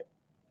age bracket.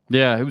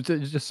 Yeah. It was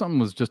just something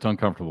was just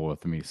uncomfortable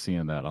with me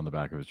seeing that on the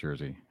back of his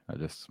jersey.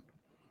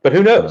 But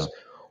who knows?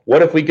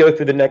 What if we go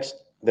through the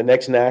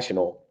next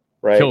national,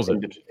 right? Kills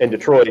it. And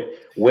Detroit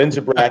wins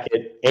a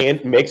bracket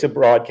and makes a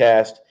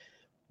broadcast,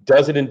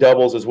 does it in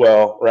doubles as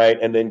well, right?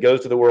 And then goes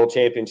to the World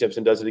Championships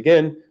and does it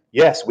again.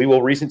 Yes, we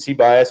will recency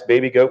bias.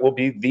 Baby Goat will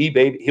be the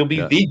baby. He'll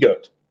be the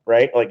GOAT,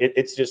 right? Like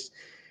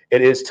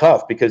it is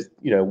tough because,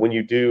 when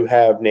you do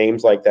have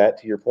names like that,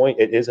 to your point,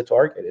 it is a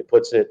target. It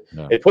puts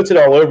it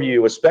all over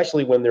you,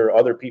 especially when there are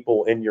other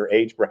people in your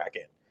age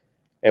bracket.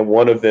 And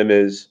one of them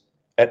is,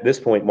 at this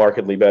point,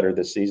 markedly better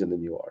this season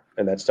than you are.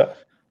 And that's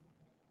tough.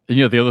 And,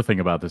 the other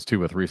thing about this too,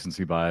 with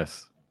recency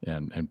bias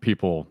and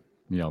people,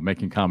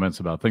 making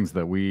comments about things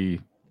that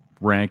we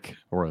rank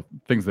or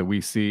things that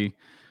we see,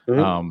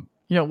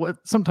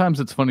 sometimes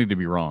it's funny to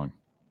be wrong.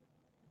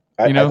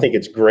 I think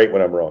it's great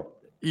when I'm wrong.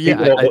 Yeah,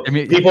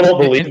 people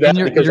don't believe that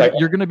because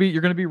you're going to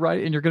be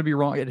right and you're going to be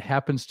wrong. It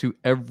happens to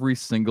every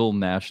single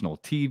national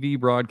TV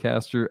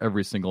broadcaster,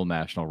 every single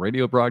national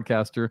radio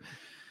broadcaster,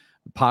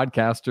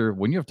 podcaster.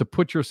 When you have to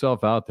put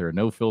yourself out there,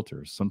 no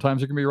filters.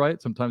 Sometimes you're going to be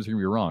right, sometimes you're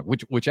going to be wrong.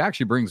 Which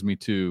actually brings me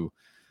to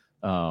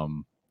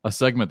a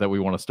segment that we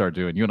want to start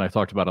doing. You and I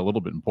talked about a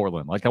little bit in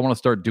Portland. Like I want to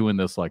start doing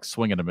this like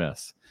swing and a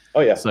miss.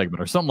 Segment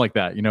or something like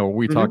that. Where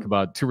we talk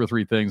about 2 or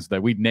 3 things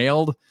that we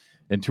nailed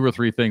and 2 or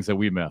 3 things that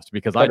we missed,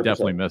 because 100%. I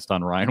definitely missed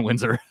on Ryan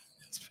Windsor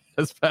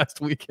this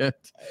past weekend.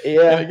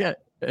 Yeah.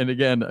 And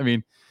again, I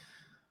mean,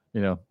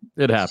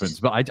 it happens,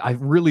 but I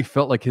really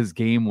felt like his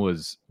game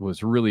was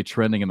really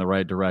trending in the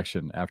right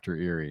direction after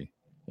Erie.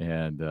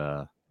 And,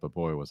 but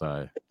boy, was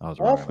I was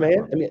off,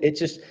 man. I mean, it's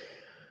just,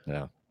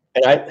 yeah.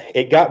 And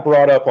it got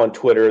brought up on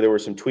Twitter. There were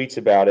some tweets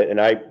about it.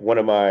 And one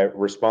of my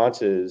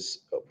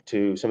responses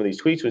to some of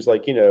these tweets was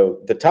like,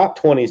 the top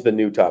 20 is the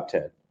new top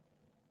 10.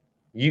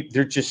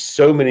 There's just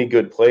so many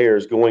good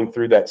players going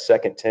through that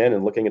second 10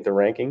 and looking at the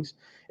rankings.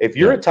 If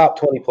you're a top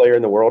 20 player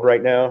in the world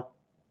right now,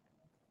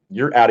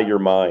 you're out of your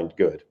mind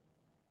good.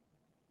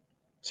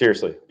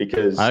 Seriously,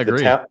 because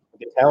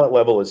the talent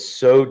level is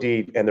so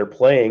deep, and they're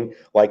playing,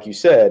 like you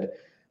said,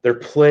 they're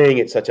playing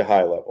at such a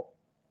high level.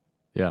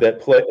 Yeah.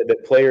 That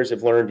players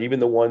have learned, even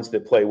the ones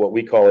that play what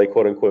we call a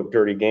quote unquote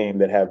dirty game,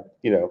 that have,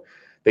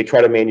 they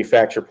try to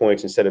manufacture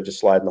points instead of just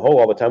sliding the hole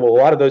all the time. Well,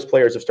 a lot of those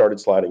players have started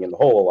sliding in the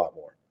hole a lot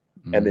more,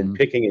 and then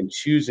picking and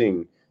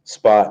choosing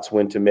spots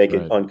when to make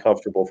it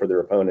uncomfortable for their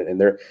opponent. And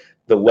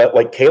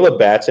like Caleb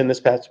Batson this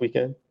past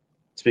weekend,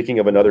 speaking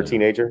of another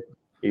teenager,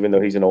 even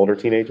though he's an older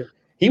teenager,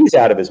 he was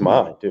out of his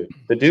mind, dude.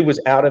 The dude was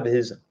out of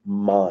his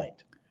mind.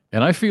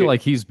 And I feel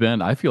like he's been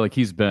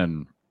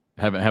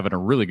having a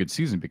really good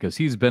season, because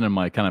he's been in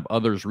my kind of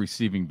others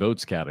receiving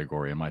votes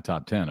category in my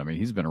top 10. I mean,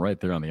 he's been right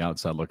there on the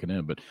outside looking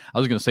in. But I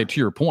was going to say, to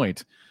your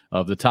point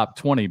of the top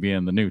 20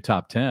 being the new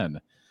top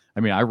 10, I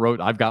mean,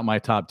 I've got my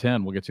top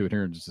 10. We'll get to it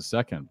here in just a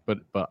second. But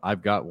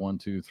I've got 1,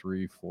 2,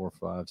 3, 4,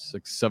 5,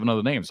 6, 7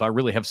 other names. So I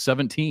really have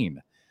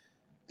 17.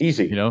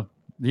 Easy.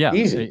 Yeah.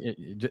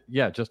 Easy.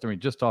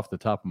 Just off the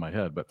top of my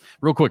head. But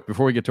real quick,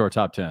 before we get to our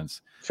top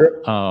 10s,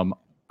 sure.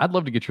 I'd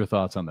love to get your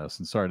thoughts on this.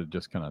 And sorry to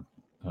just kind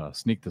of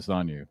sneak this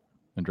on you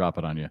and drop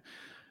it on you.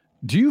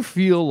 Do you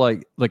feel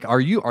like are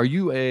you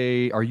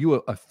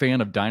a fan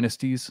of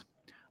dynasties,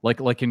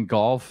 like in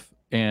golf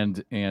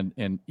and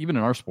even in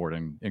our sport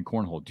in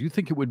cornhole? Do you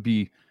think it would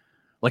be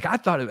like, I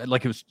thought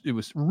it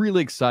was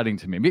really exciting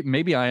to me.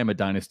 Maybe I am a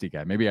dynasty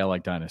guy. Maybe I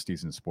like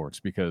dynasties in sports,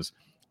 because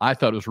I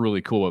thought it was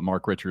really cool what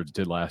Mark Richards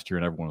did last year,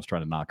 and everyone was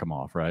trying to knock him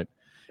off, right?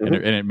 Mm-hmm.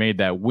 And it made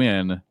that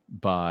win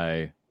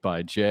by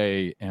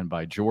Jay and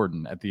by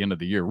Jordan at the end of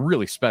the year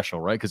really special,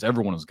 right? Because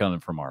everyone was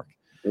gunning for Mark.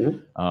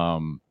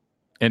 Mm-hmm.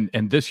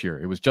 And this year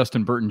it was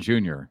Justin Burton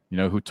Jr.,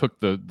 who took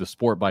the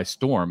sport by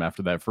storm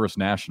after that first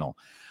national.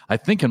 I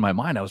think in my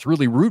mind, I was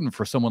really rooting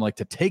for someone like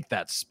to take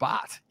that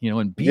spot,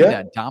 and be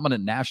that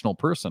dominant national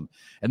person.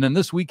 And then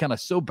this weekend, I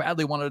so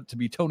badly wanted it to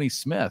be Tony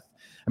Smith.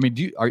 I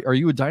mean, are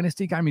you a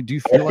dynasty guy? I mean, do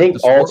you feel like the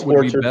sport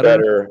would be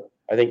better?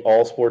 I think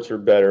all sports are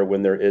better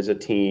when there is a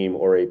team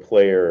or a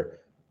player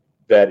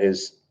that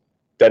is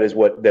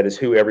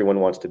who everyone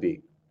wants to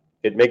be.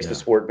 It makes the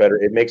sport better.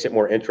 It makes it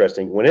more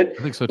interesting. I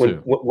think so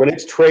too. When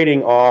it's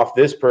trading off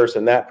this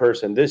person, that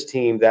person, this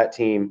team, that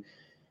team.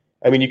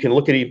 I mean, you can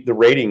look at the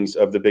ratings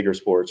of the bigger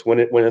sports. When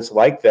it's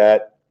like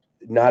that,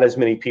 not as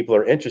many people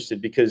are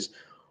interested, because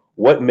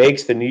what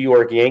makes the New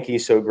York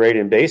Yankees so great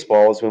in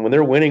baseball is when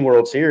they're winning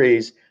World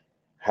Series,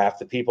 half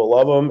the people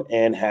love them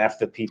and half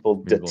the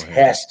people hate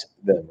detest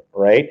them,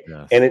 right?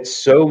 Yes. And it's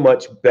so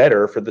much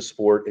better for the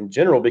sport in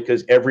general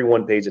because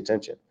everyone pays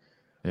attention.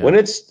 Yeah. When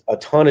it's a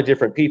ton of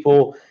different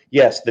people,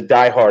 yes, the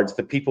diehards,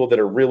 the people that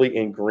are really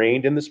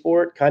ingrained in the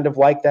sport kind of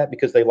like that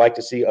because they like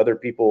to see other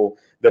people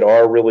that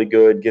are really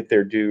good get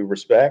their due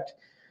respect.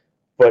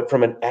 But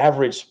from an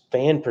average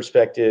fan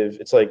perspective,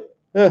 it's like,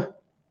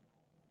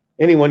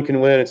 anyone can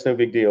win. It's no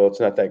big deal. It's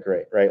not that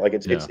great, right? Like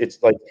it's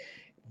like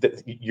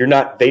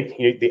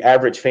the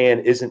average fan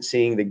isn't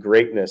seeing the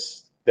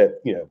greatness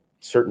that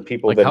certain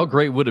people. Like that how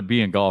great would it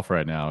be in golf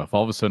right now if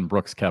all of a sudden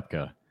Brooks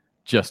Koepka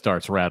just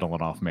starts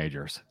rattling off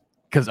majors?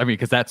 Because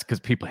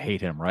people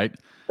hate him, right?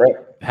 Right.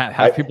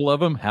 Half people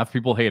love him, half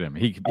people hate him.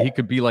 He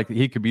could be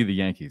the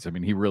Yankees. I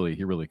mean, he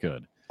really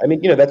could. I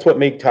mean, that's what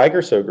made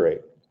Tiger so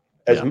great.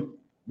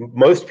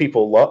 Most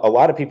people, a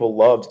lot of people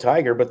loved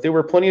Tiger, but there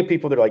were plenty of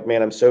people that are like,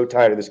 man, I'm so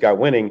tired of this guy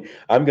winning.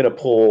 I'm going to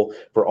pull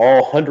for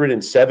all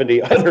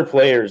 170 other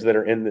players that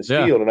are in this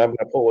field, and I'm going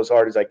to pull as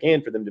hard as I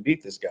can for them to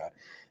beat this guy.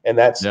 And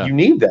you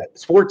need that.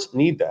 Sports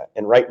need that.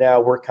 And right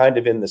now we're kind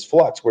of in this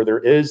flux where there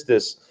is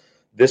this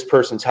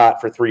person's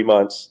hot for 3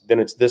 months, then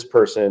it's this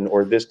person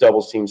or this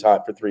doubles team's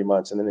hot for 3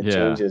 months, and then it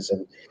changes.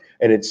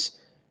 And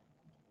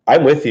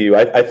I'm with you.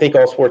 I think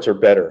all sports are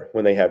better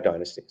when they have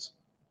dynasties.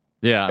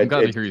 Yeah, I'm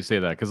glad to hear you say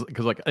that because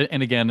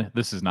and again,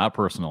 this is not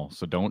personal,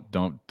 so don't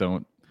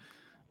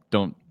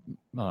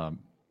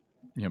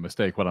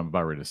mistake what I'm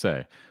about ready to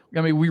say.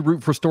 I mean, we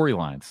root for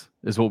storylines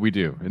is what we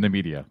do in the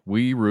media.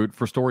 We root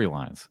for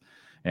storylines,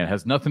 and it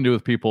has nothing to do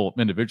with people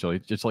individually.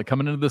 It's just like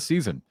coming into this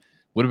season,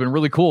 would have been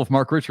really cool if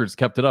Mark Richards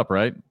kept it up,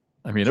 right?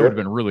 I mean, it would have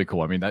been really cool.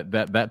 I mean,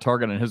 that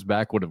target on his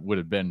back would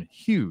have been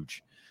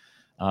huge.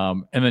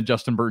 And then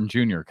Justin Burton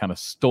Jr. kind of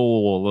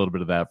stole a little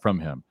bit of that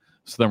from him.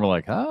 So then we're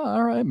like,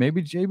 all right,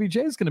 maybe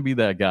JBJ is going to be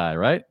that guy,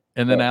 right?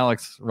 And then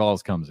Alex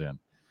Rawls comes in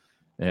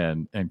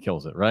and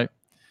kills it, right?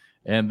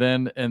 And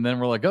then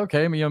we're like,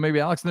 okay, maybe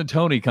Alex, and then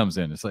Tony comes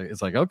in. It's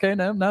like okay,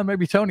 now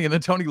maybe Tony, and then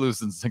Tony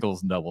loses in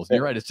singles and doubles. And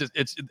you're right. It's just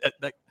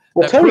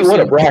Tony won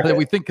a bracket that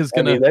we think is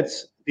going to.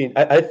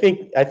 I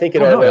think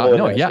at our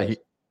level.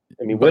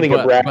 Winning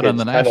a bracket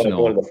is kind of like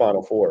going to the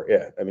Final Four.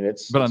 Yeah, I mean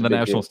it's. But on the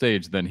national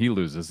stage, then he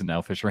loses, and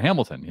now Fisher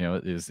Hamilton,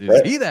 is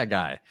he that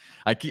guy?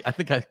 I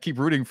think I keep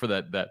rooting for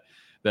that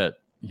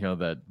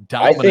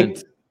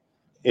dominant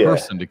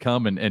person to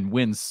come and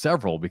win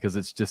several because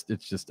it's just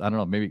I don't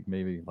know,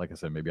 maybe like I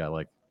said, maybe I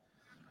like.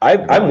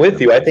 I'm with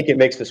you. I think it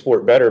makes the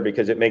sport better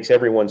because it makes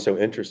everyone so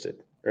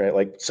interested, right?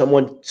 Like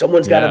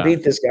someone's got to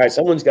beat this guy.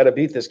 Someone's got to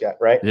beat this guy,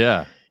 right?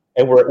 Yeah.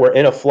 And we're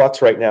in a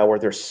flux right now where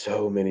there's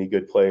so many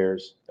good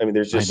players. I mean,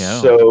 there's just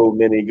so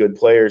many good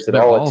players that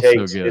all it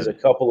takes is a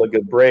couple of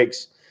good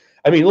breaks.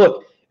 I mean,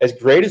 look, as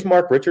great as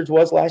Mark Richards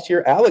was last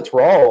year, Alex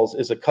Rawls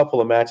is a couple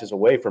of matches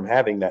away from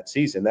having that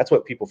season. That's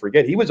what people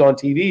forget. He was on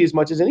TV as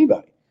much as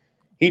anybody.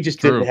 He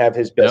just didn't have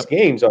his best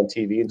games on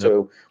TV. And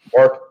so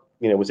Mark,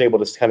 was able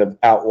to kind of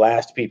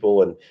outlast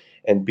people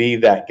and be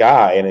that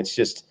guy. And it's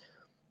just,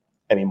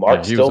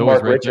 Mark's still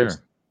Mark Richards.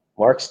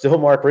 Mark's still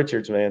Mark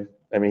Richards, man.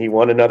 I mean, he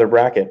won another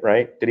bracket,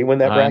 right? Did he win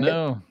that bracket? I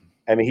know.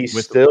 I mean, he's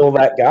still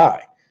that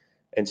guy.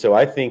 And so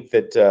I think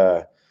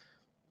that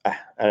I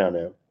don't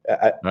know.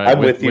 I'm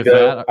with you,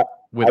 though.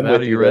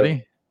 Are you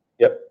ready?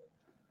 Yep.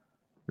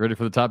 Ready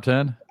for the top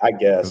 10? I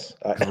guess.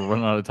 Because we're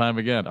running out of time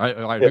again. All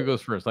right, who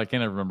goes first? I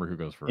can't even remember who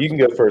goes first. You can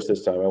go first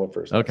this time. I went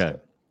first. Okay.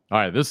 All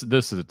right, this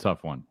is a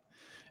tough one.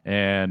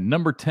 And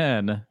number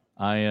 10,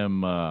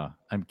 I'm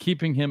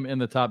keeping him in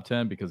the top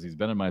 10 because he's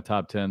been in my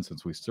top 10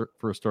 since we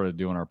first started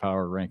doing our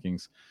power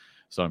rankings.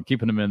 So I'm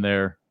keeping him in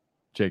there.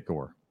 Jake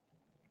Gore,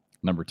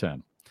 number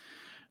 10.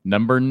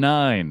 Number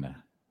 9,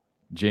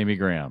 Jamie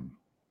Graham.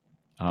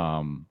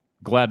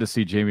 Glad to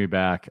see Jamie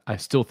back. I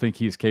still think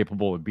he's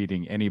capable of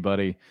beating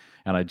anybody.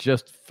 And I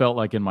just felt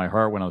like in my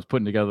heart when I was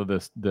putting together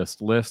this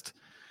list,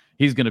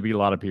 he's going to beat a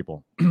lot of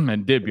people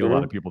and did beat a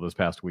lot of people this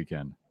past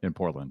weekend in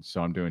Portland.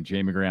 So I'm doing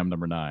Jamie Graham,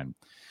 number 9.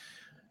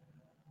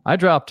 I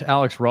dropped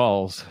Alex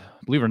Rawls,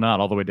 believe it or not,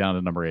 all the way down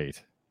to number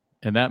 8.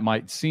 And that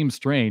might seem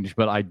strange,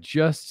 but I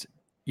just,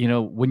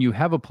 when you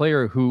have a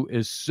player who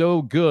is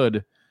so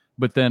good,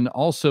 but then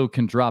also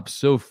can drop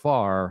so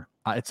far,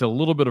 it's a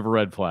little bit of a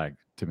red flag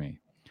to me.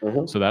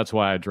 So that's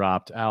why I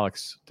dropped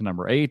Alex to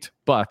number 8,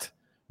 but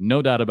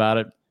no doubt about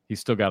it,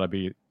 he's still got to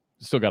be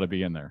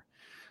in there.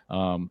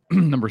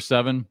 Number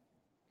 7,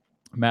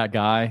 Matt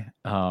Guy.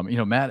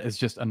 Matt is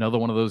just another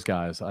one of those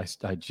guys.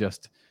 I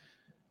just,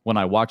 when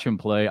I watch him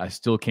play, I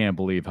still can't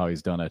believe how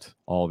he's done it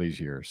all these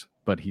years,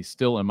 but he's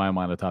still in my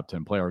mind a top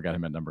 10 player. I got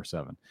him at number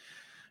 7.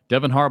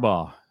 Devin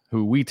Harbaugh,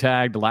 who we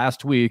tagged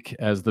last week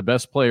as the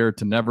best player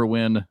to never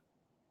win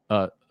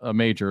a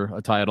major,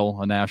 a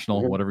title, a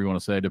national, whatever you want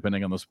to say,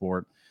 depending on the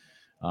sport.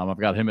 I've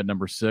got him at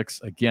number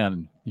 6.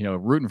 Again,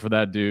 rooting for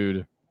that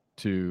dude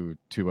to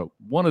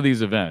one of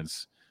these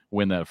events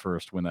win that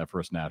first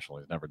national.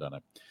 He's never done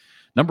it.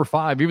 Number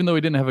 5, even though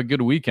he didn't have a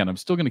good weekend, I'm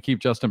still going to keep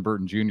Justin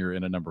Burton Jr.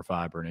 in a number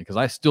 5, Bernie, because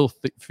I still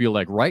feel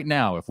like right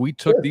now, if we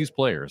took these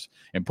players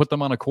and put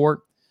them on a court,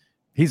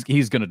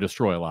 he's going to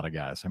destroy a lot of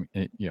guys. I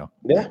mean,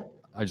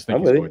 I just think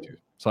he's going to.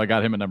 So I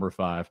got him at number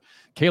 5.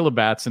 Caleb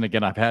Batson,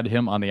 again, I've had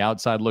him on the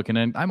outside looking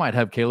in. I might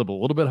have Caleb a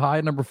little bit high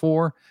at number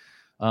 4.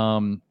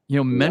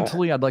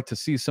 Mentally, I'd like to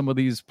see some of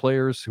these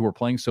players who are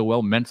playing so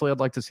well. Mentally, I'd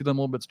like to see them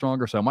a little bit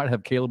stronger. So I might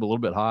have Caleb a little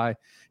bit high.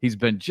 He's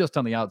been just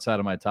on the outside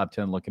of my top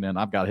 10 looking in.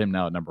 I've got him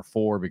now at number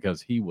 4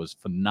 because he was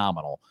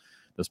phenomenal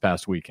this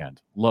past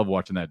weekend. Love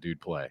watching that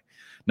dude play.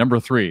 Number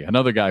 3,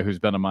 another guy who's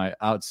been on my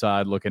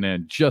outside looking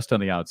in, just on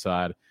the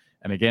outside.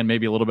 And again,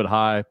 maybe a little bit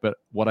high, but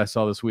what I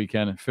saw this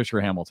weekend,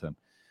 Fisher Hamilton.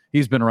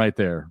 He's been right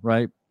there,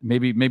 right?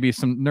 Maybe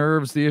some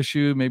nerves, the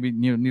issue. Maybe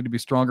need to be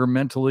stronger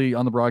mentally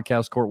on the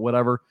broadcast court,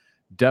 whatever.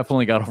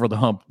 Definitely got over the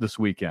hump this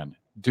weekend.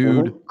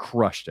 Dude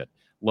crushed it.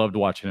 Loved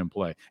watching him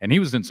play. And he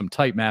was in some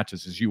tight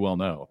matches, as you well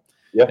know,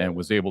 and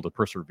was able to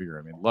persevere.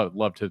 I mean,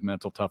 loved his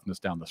mental toughness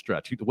down the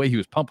stretch. The way he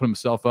was pumping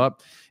himself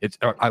up,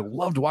 I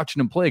loved watching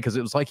him play because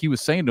it was like he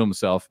was saying to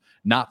himself,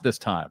 not this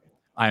time.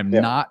 I am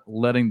not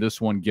letting this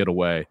one get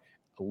away.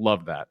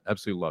 Love that.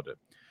 Absolutely loved it.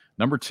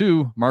 Number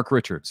 2, Mark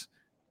Richards.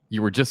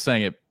 You were just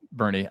saying it,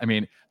 Bernie. I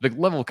mean, the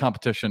level of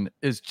competition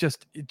is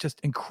just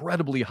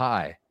incredibly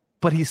high,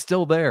 but he's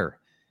still there.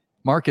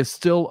 Mark is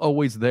still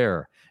always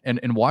there.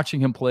 And watching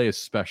him play is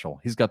special.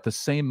 He's got the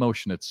same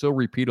motion. It's so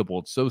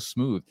repeatable. It's so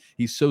smooth.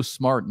 He's so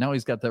smart. Now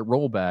he's got that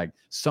roll bag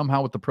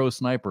somehow with the pro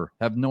sniper.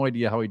 Have no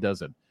idea how he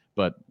does it.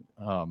 But,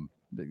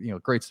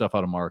 great stuff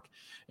out of Mark.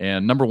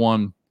 And number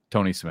 1,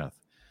 Tony Smith.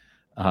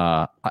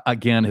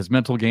 Again, his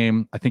mental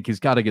game, I think he's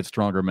got to get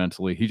stronger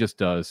mentally. He just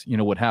does.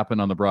 What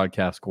happened on the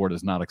broadcast court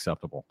is not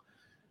acceptable.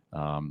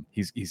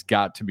 He's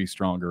got to be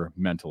stronger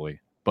mentally.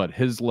 But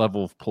his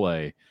level of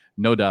play,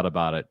 no doubt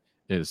about it,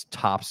 is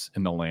tops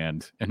in the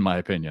land, in my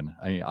opinion.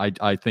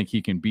 I think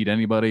he can beat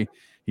anybody.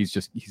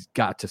 He's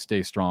got to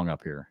stay strong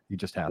up here. He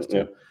just has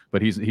to.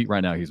 But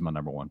right now he's my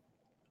number 1.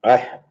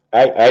 I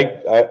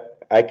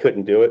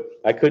couldn't do it.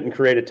 I couldn't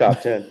create a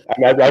top 10.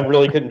 I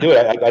really couldn't do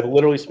it. I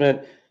literally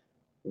spent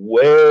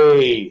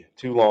way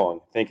too long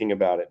thinking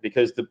about it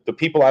because the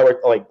people I were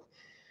like,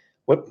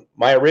 what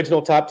my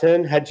original top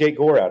 10 had Jake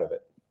Gore out of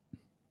it.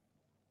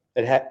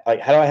 It had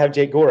how do I have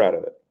Jake Gore out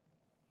of it?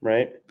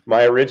 Right.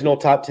 My original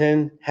top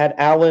 10 had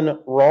Alan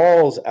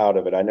Rawls out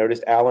of it. I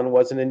noticed Alan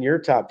wasn't in your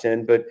top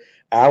 10, but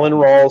Alan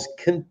Rawls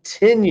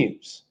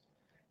continues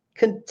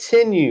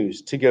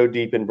to go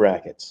deep in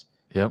brackets.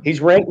 Yep. He's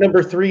ranked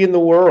number 3 in the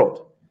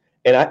world.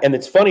 And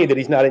it's funny that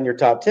he's not in your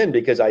top 10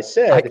 because I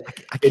said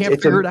I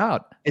can't figure it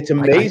out. It's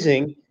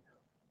amazing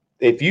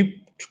if you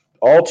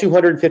all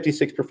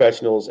 256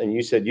 professionals and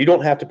you said you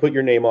don't have to put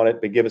your name on it,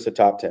 but give us a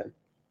top 10.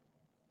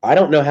 I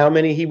don't know how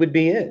many he would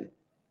be in.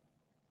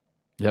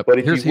 Yep. But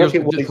if here's you look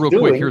at what just he's real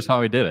doing, quick, here's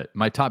how I did it.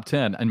 My top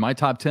 10,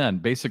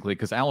 basically,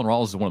 because Alan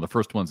Rawls is one of the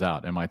first ones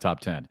out in my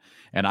top 10.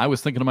 And I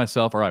was thinking to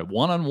myself, all right,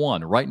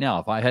 one-on-one right now,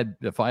 if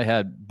I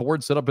had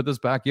boards set up at this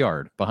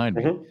backyard behind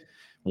me,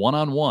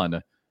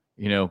 one-on-one,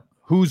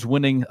 who's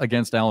winning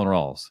against Alan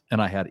Rawls?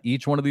 And I had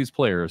each one of these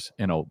players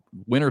in a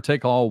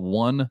winner-take-all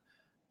one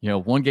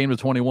game to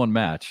 21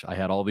 match. I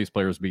had all these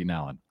players beating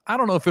Alan. I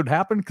don't know if it would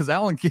happen because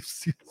Alan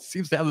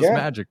seems to have this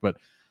magic, but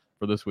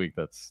for this week,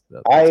 that's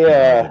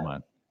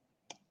mine.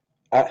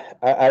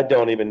 I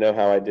don't even know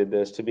how I did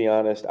this, to be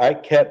honest. All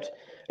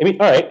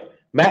right,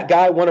 Matt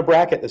Guy won a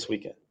bracket this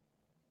weekend.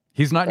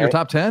 He's not in your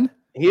top 10?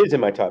 He is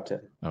in my top 10.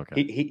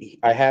 Okay.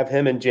 I have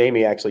him and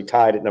Jamie actually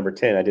tied at number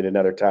 10. I did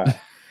another tie.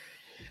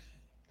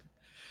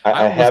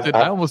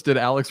 I almost did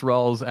Alan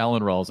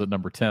Rawls at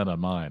number 10 on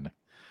mine.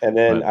 And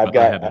then I had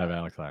to have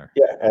Alex higher.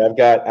 Yeah, and I've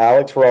got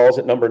Alex Rawls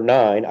at number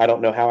 9. I don't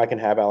know how I can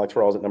have Alex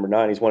Rawls at number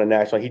 9. He's won a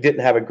national. He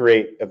didn't have a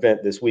great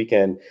event this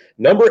weekend.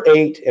 Number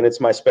 8, and it's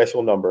my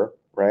special number,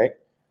 right,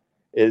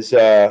 is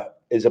a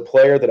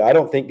player that I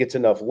don't think gets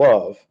enough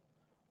love,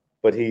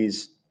 but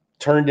he's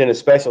turned in a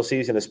special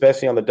season,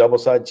 especially on the double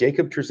side,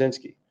 Jacob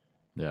Trzynski.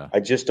 Yeah. I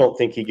just don't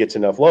think he gets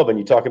enough love. And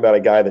you talk about a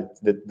guy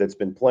that's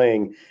been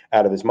playing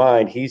out of his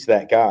mind. He's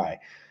that guy.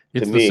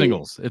 It's the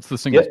singles. It's the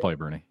singles play,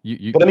 Bernie.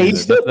 But I mean,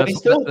 he's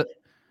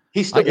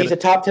a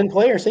top 10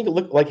 player. Single,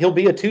 look like he'll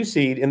be a 2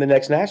 seed in the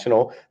next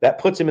national. That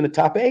puts him in the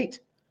top 8.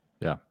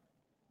 Yeah.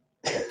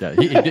 Yeah.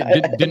 He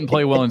didn't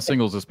play well in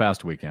singles this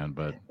past weekend,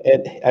 but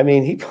I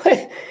mean, he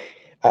played.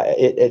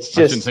 It's just.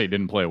 I shouldn't say he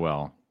didn't play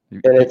well.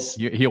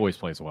 He always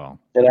plays well.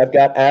 And I've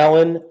got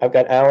Alan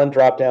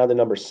drop down to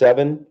number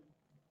 7.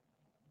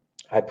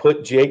 I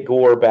put Jake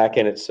Gore back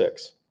in at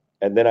 6,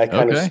 and then I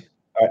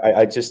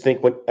just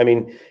think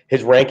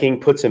his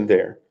ranking puts him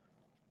there.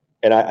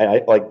 And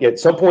I like at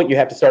some point you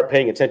have to start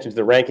paying attention to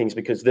the rankings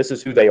because this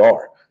is who they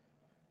are.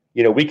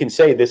 We can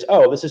say this,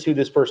 this is who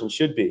this person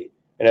should be.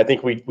 And I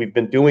think we've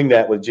been doing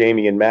that with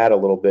Jamie and Matt a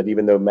little bit,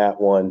 even though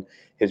Matt won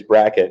his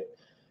bracket.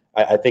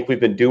 I think we've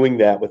been doing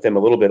that with them a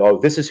little bit.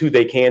 This is who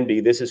they can be.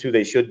 This is who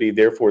they should be.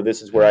 Therefore,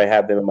 this is where I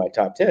have them in my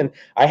top 10.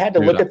 I had to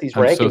look at these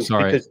rankings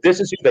because this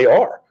is who they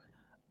are.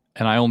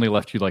 And I only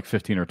left you like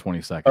 15 or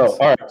 20 seconds. Oh,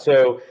 all right.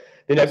 So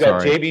then I've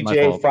got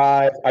JBJ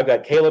 5. I've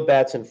got Caleb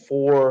Batson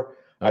 4. Okay.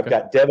 I've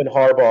got Devin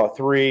Harbaugh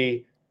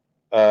 3.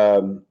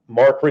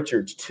 Mark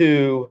Richards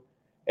 2.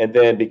 And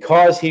then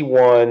because he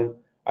won,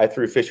 I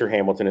threw Fisher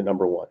Hamilton at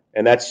number 1,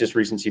 and that's just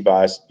recency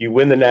bias. You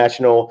win the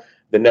national,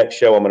 the next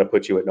show I'm going to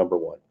put you at number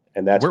 1,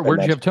 and that's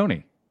where'd you have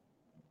Tony?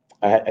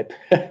 That's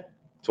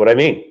what I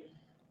mean.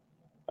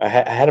 I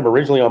had him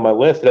originally on my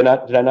list. Did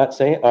I not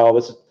say it?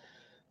 Oh,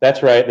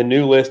 that's right. The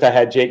new list, I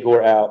had Jake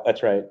Gore out.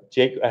 That's right.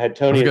 I had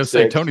Tony. I was going to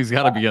say Tony's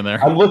got to be in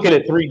there. I'm looking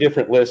at 3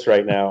 different lists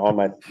right now on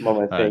my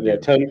thing. Right, yeah,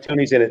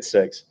 Tony's in at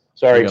 6.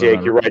 Sorry, Jake,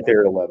 remember. You're right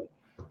there at 11.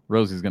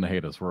 Rosie's going to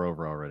hate us. We're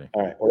over already.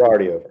 All right, we're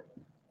already over.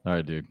 All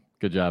right, dude.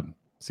 Good job.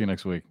 See you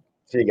next week.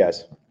 See you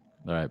guys.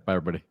 All right, bye,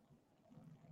 everybody.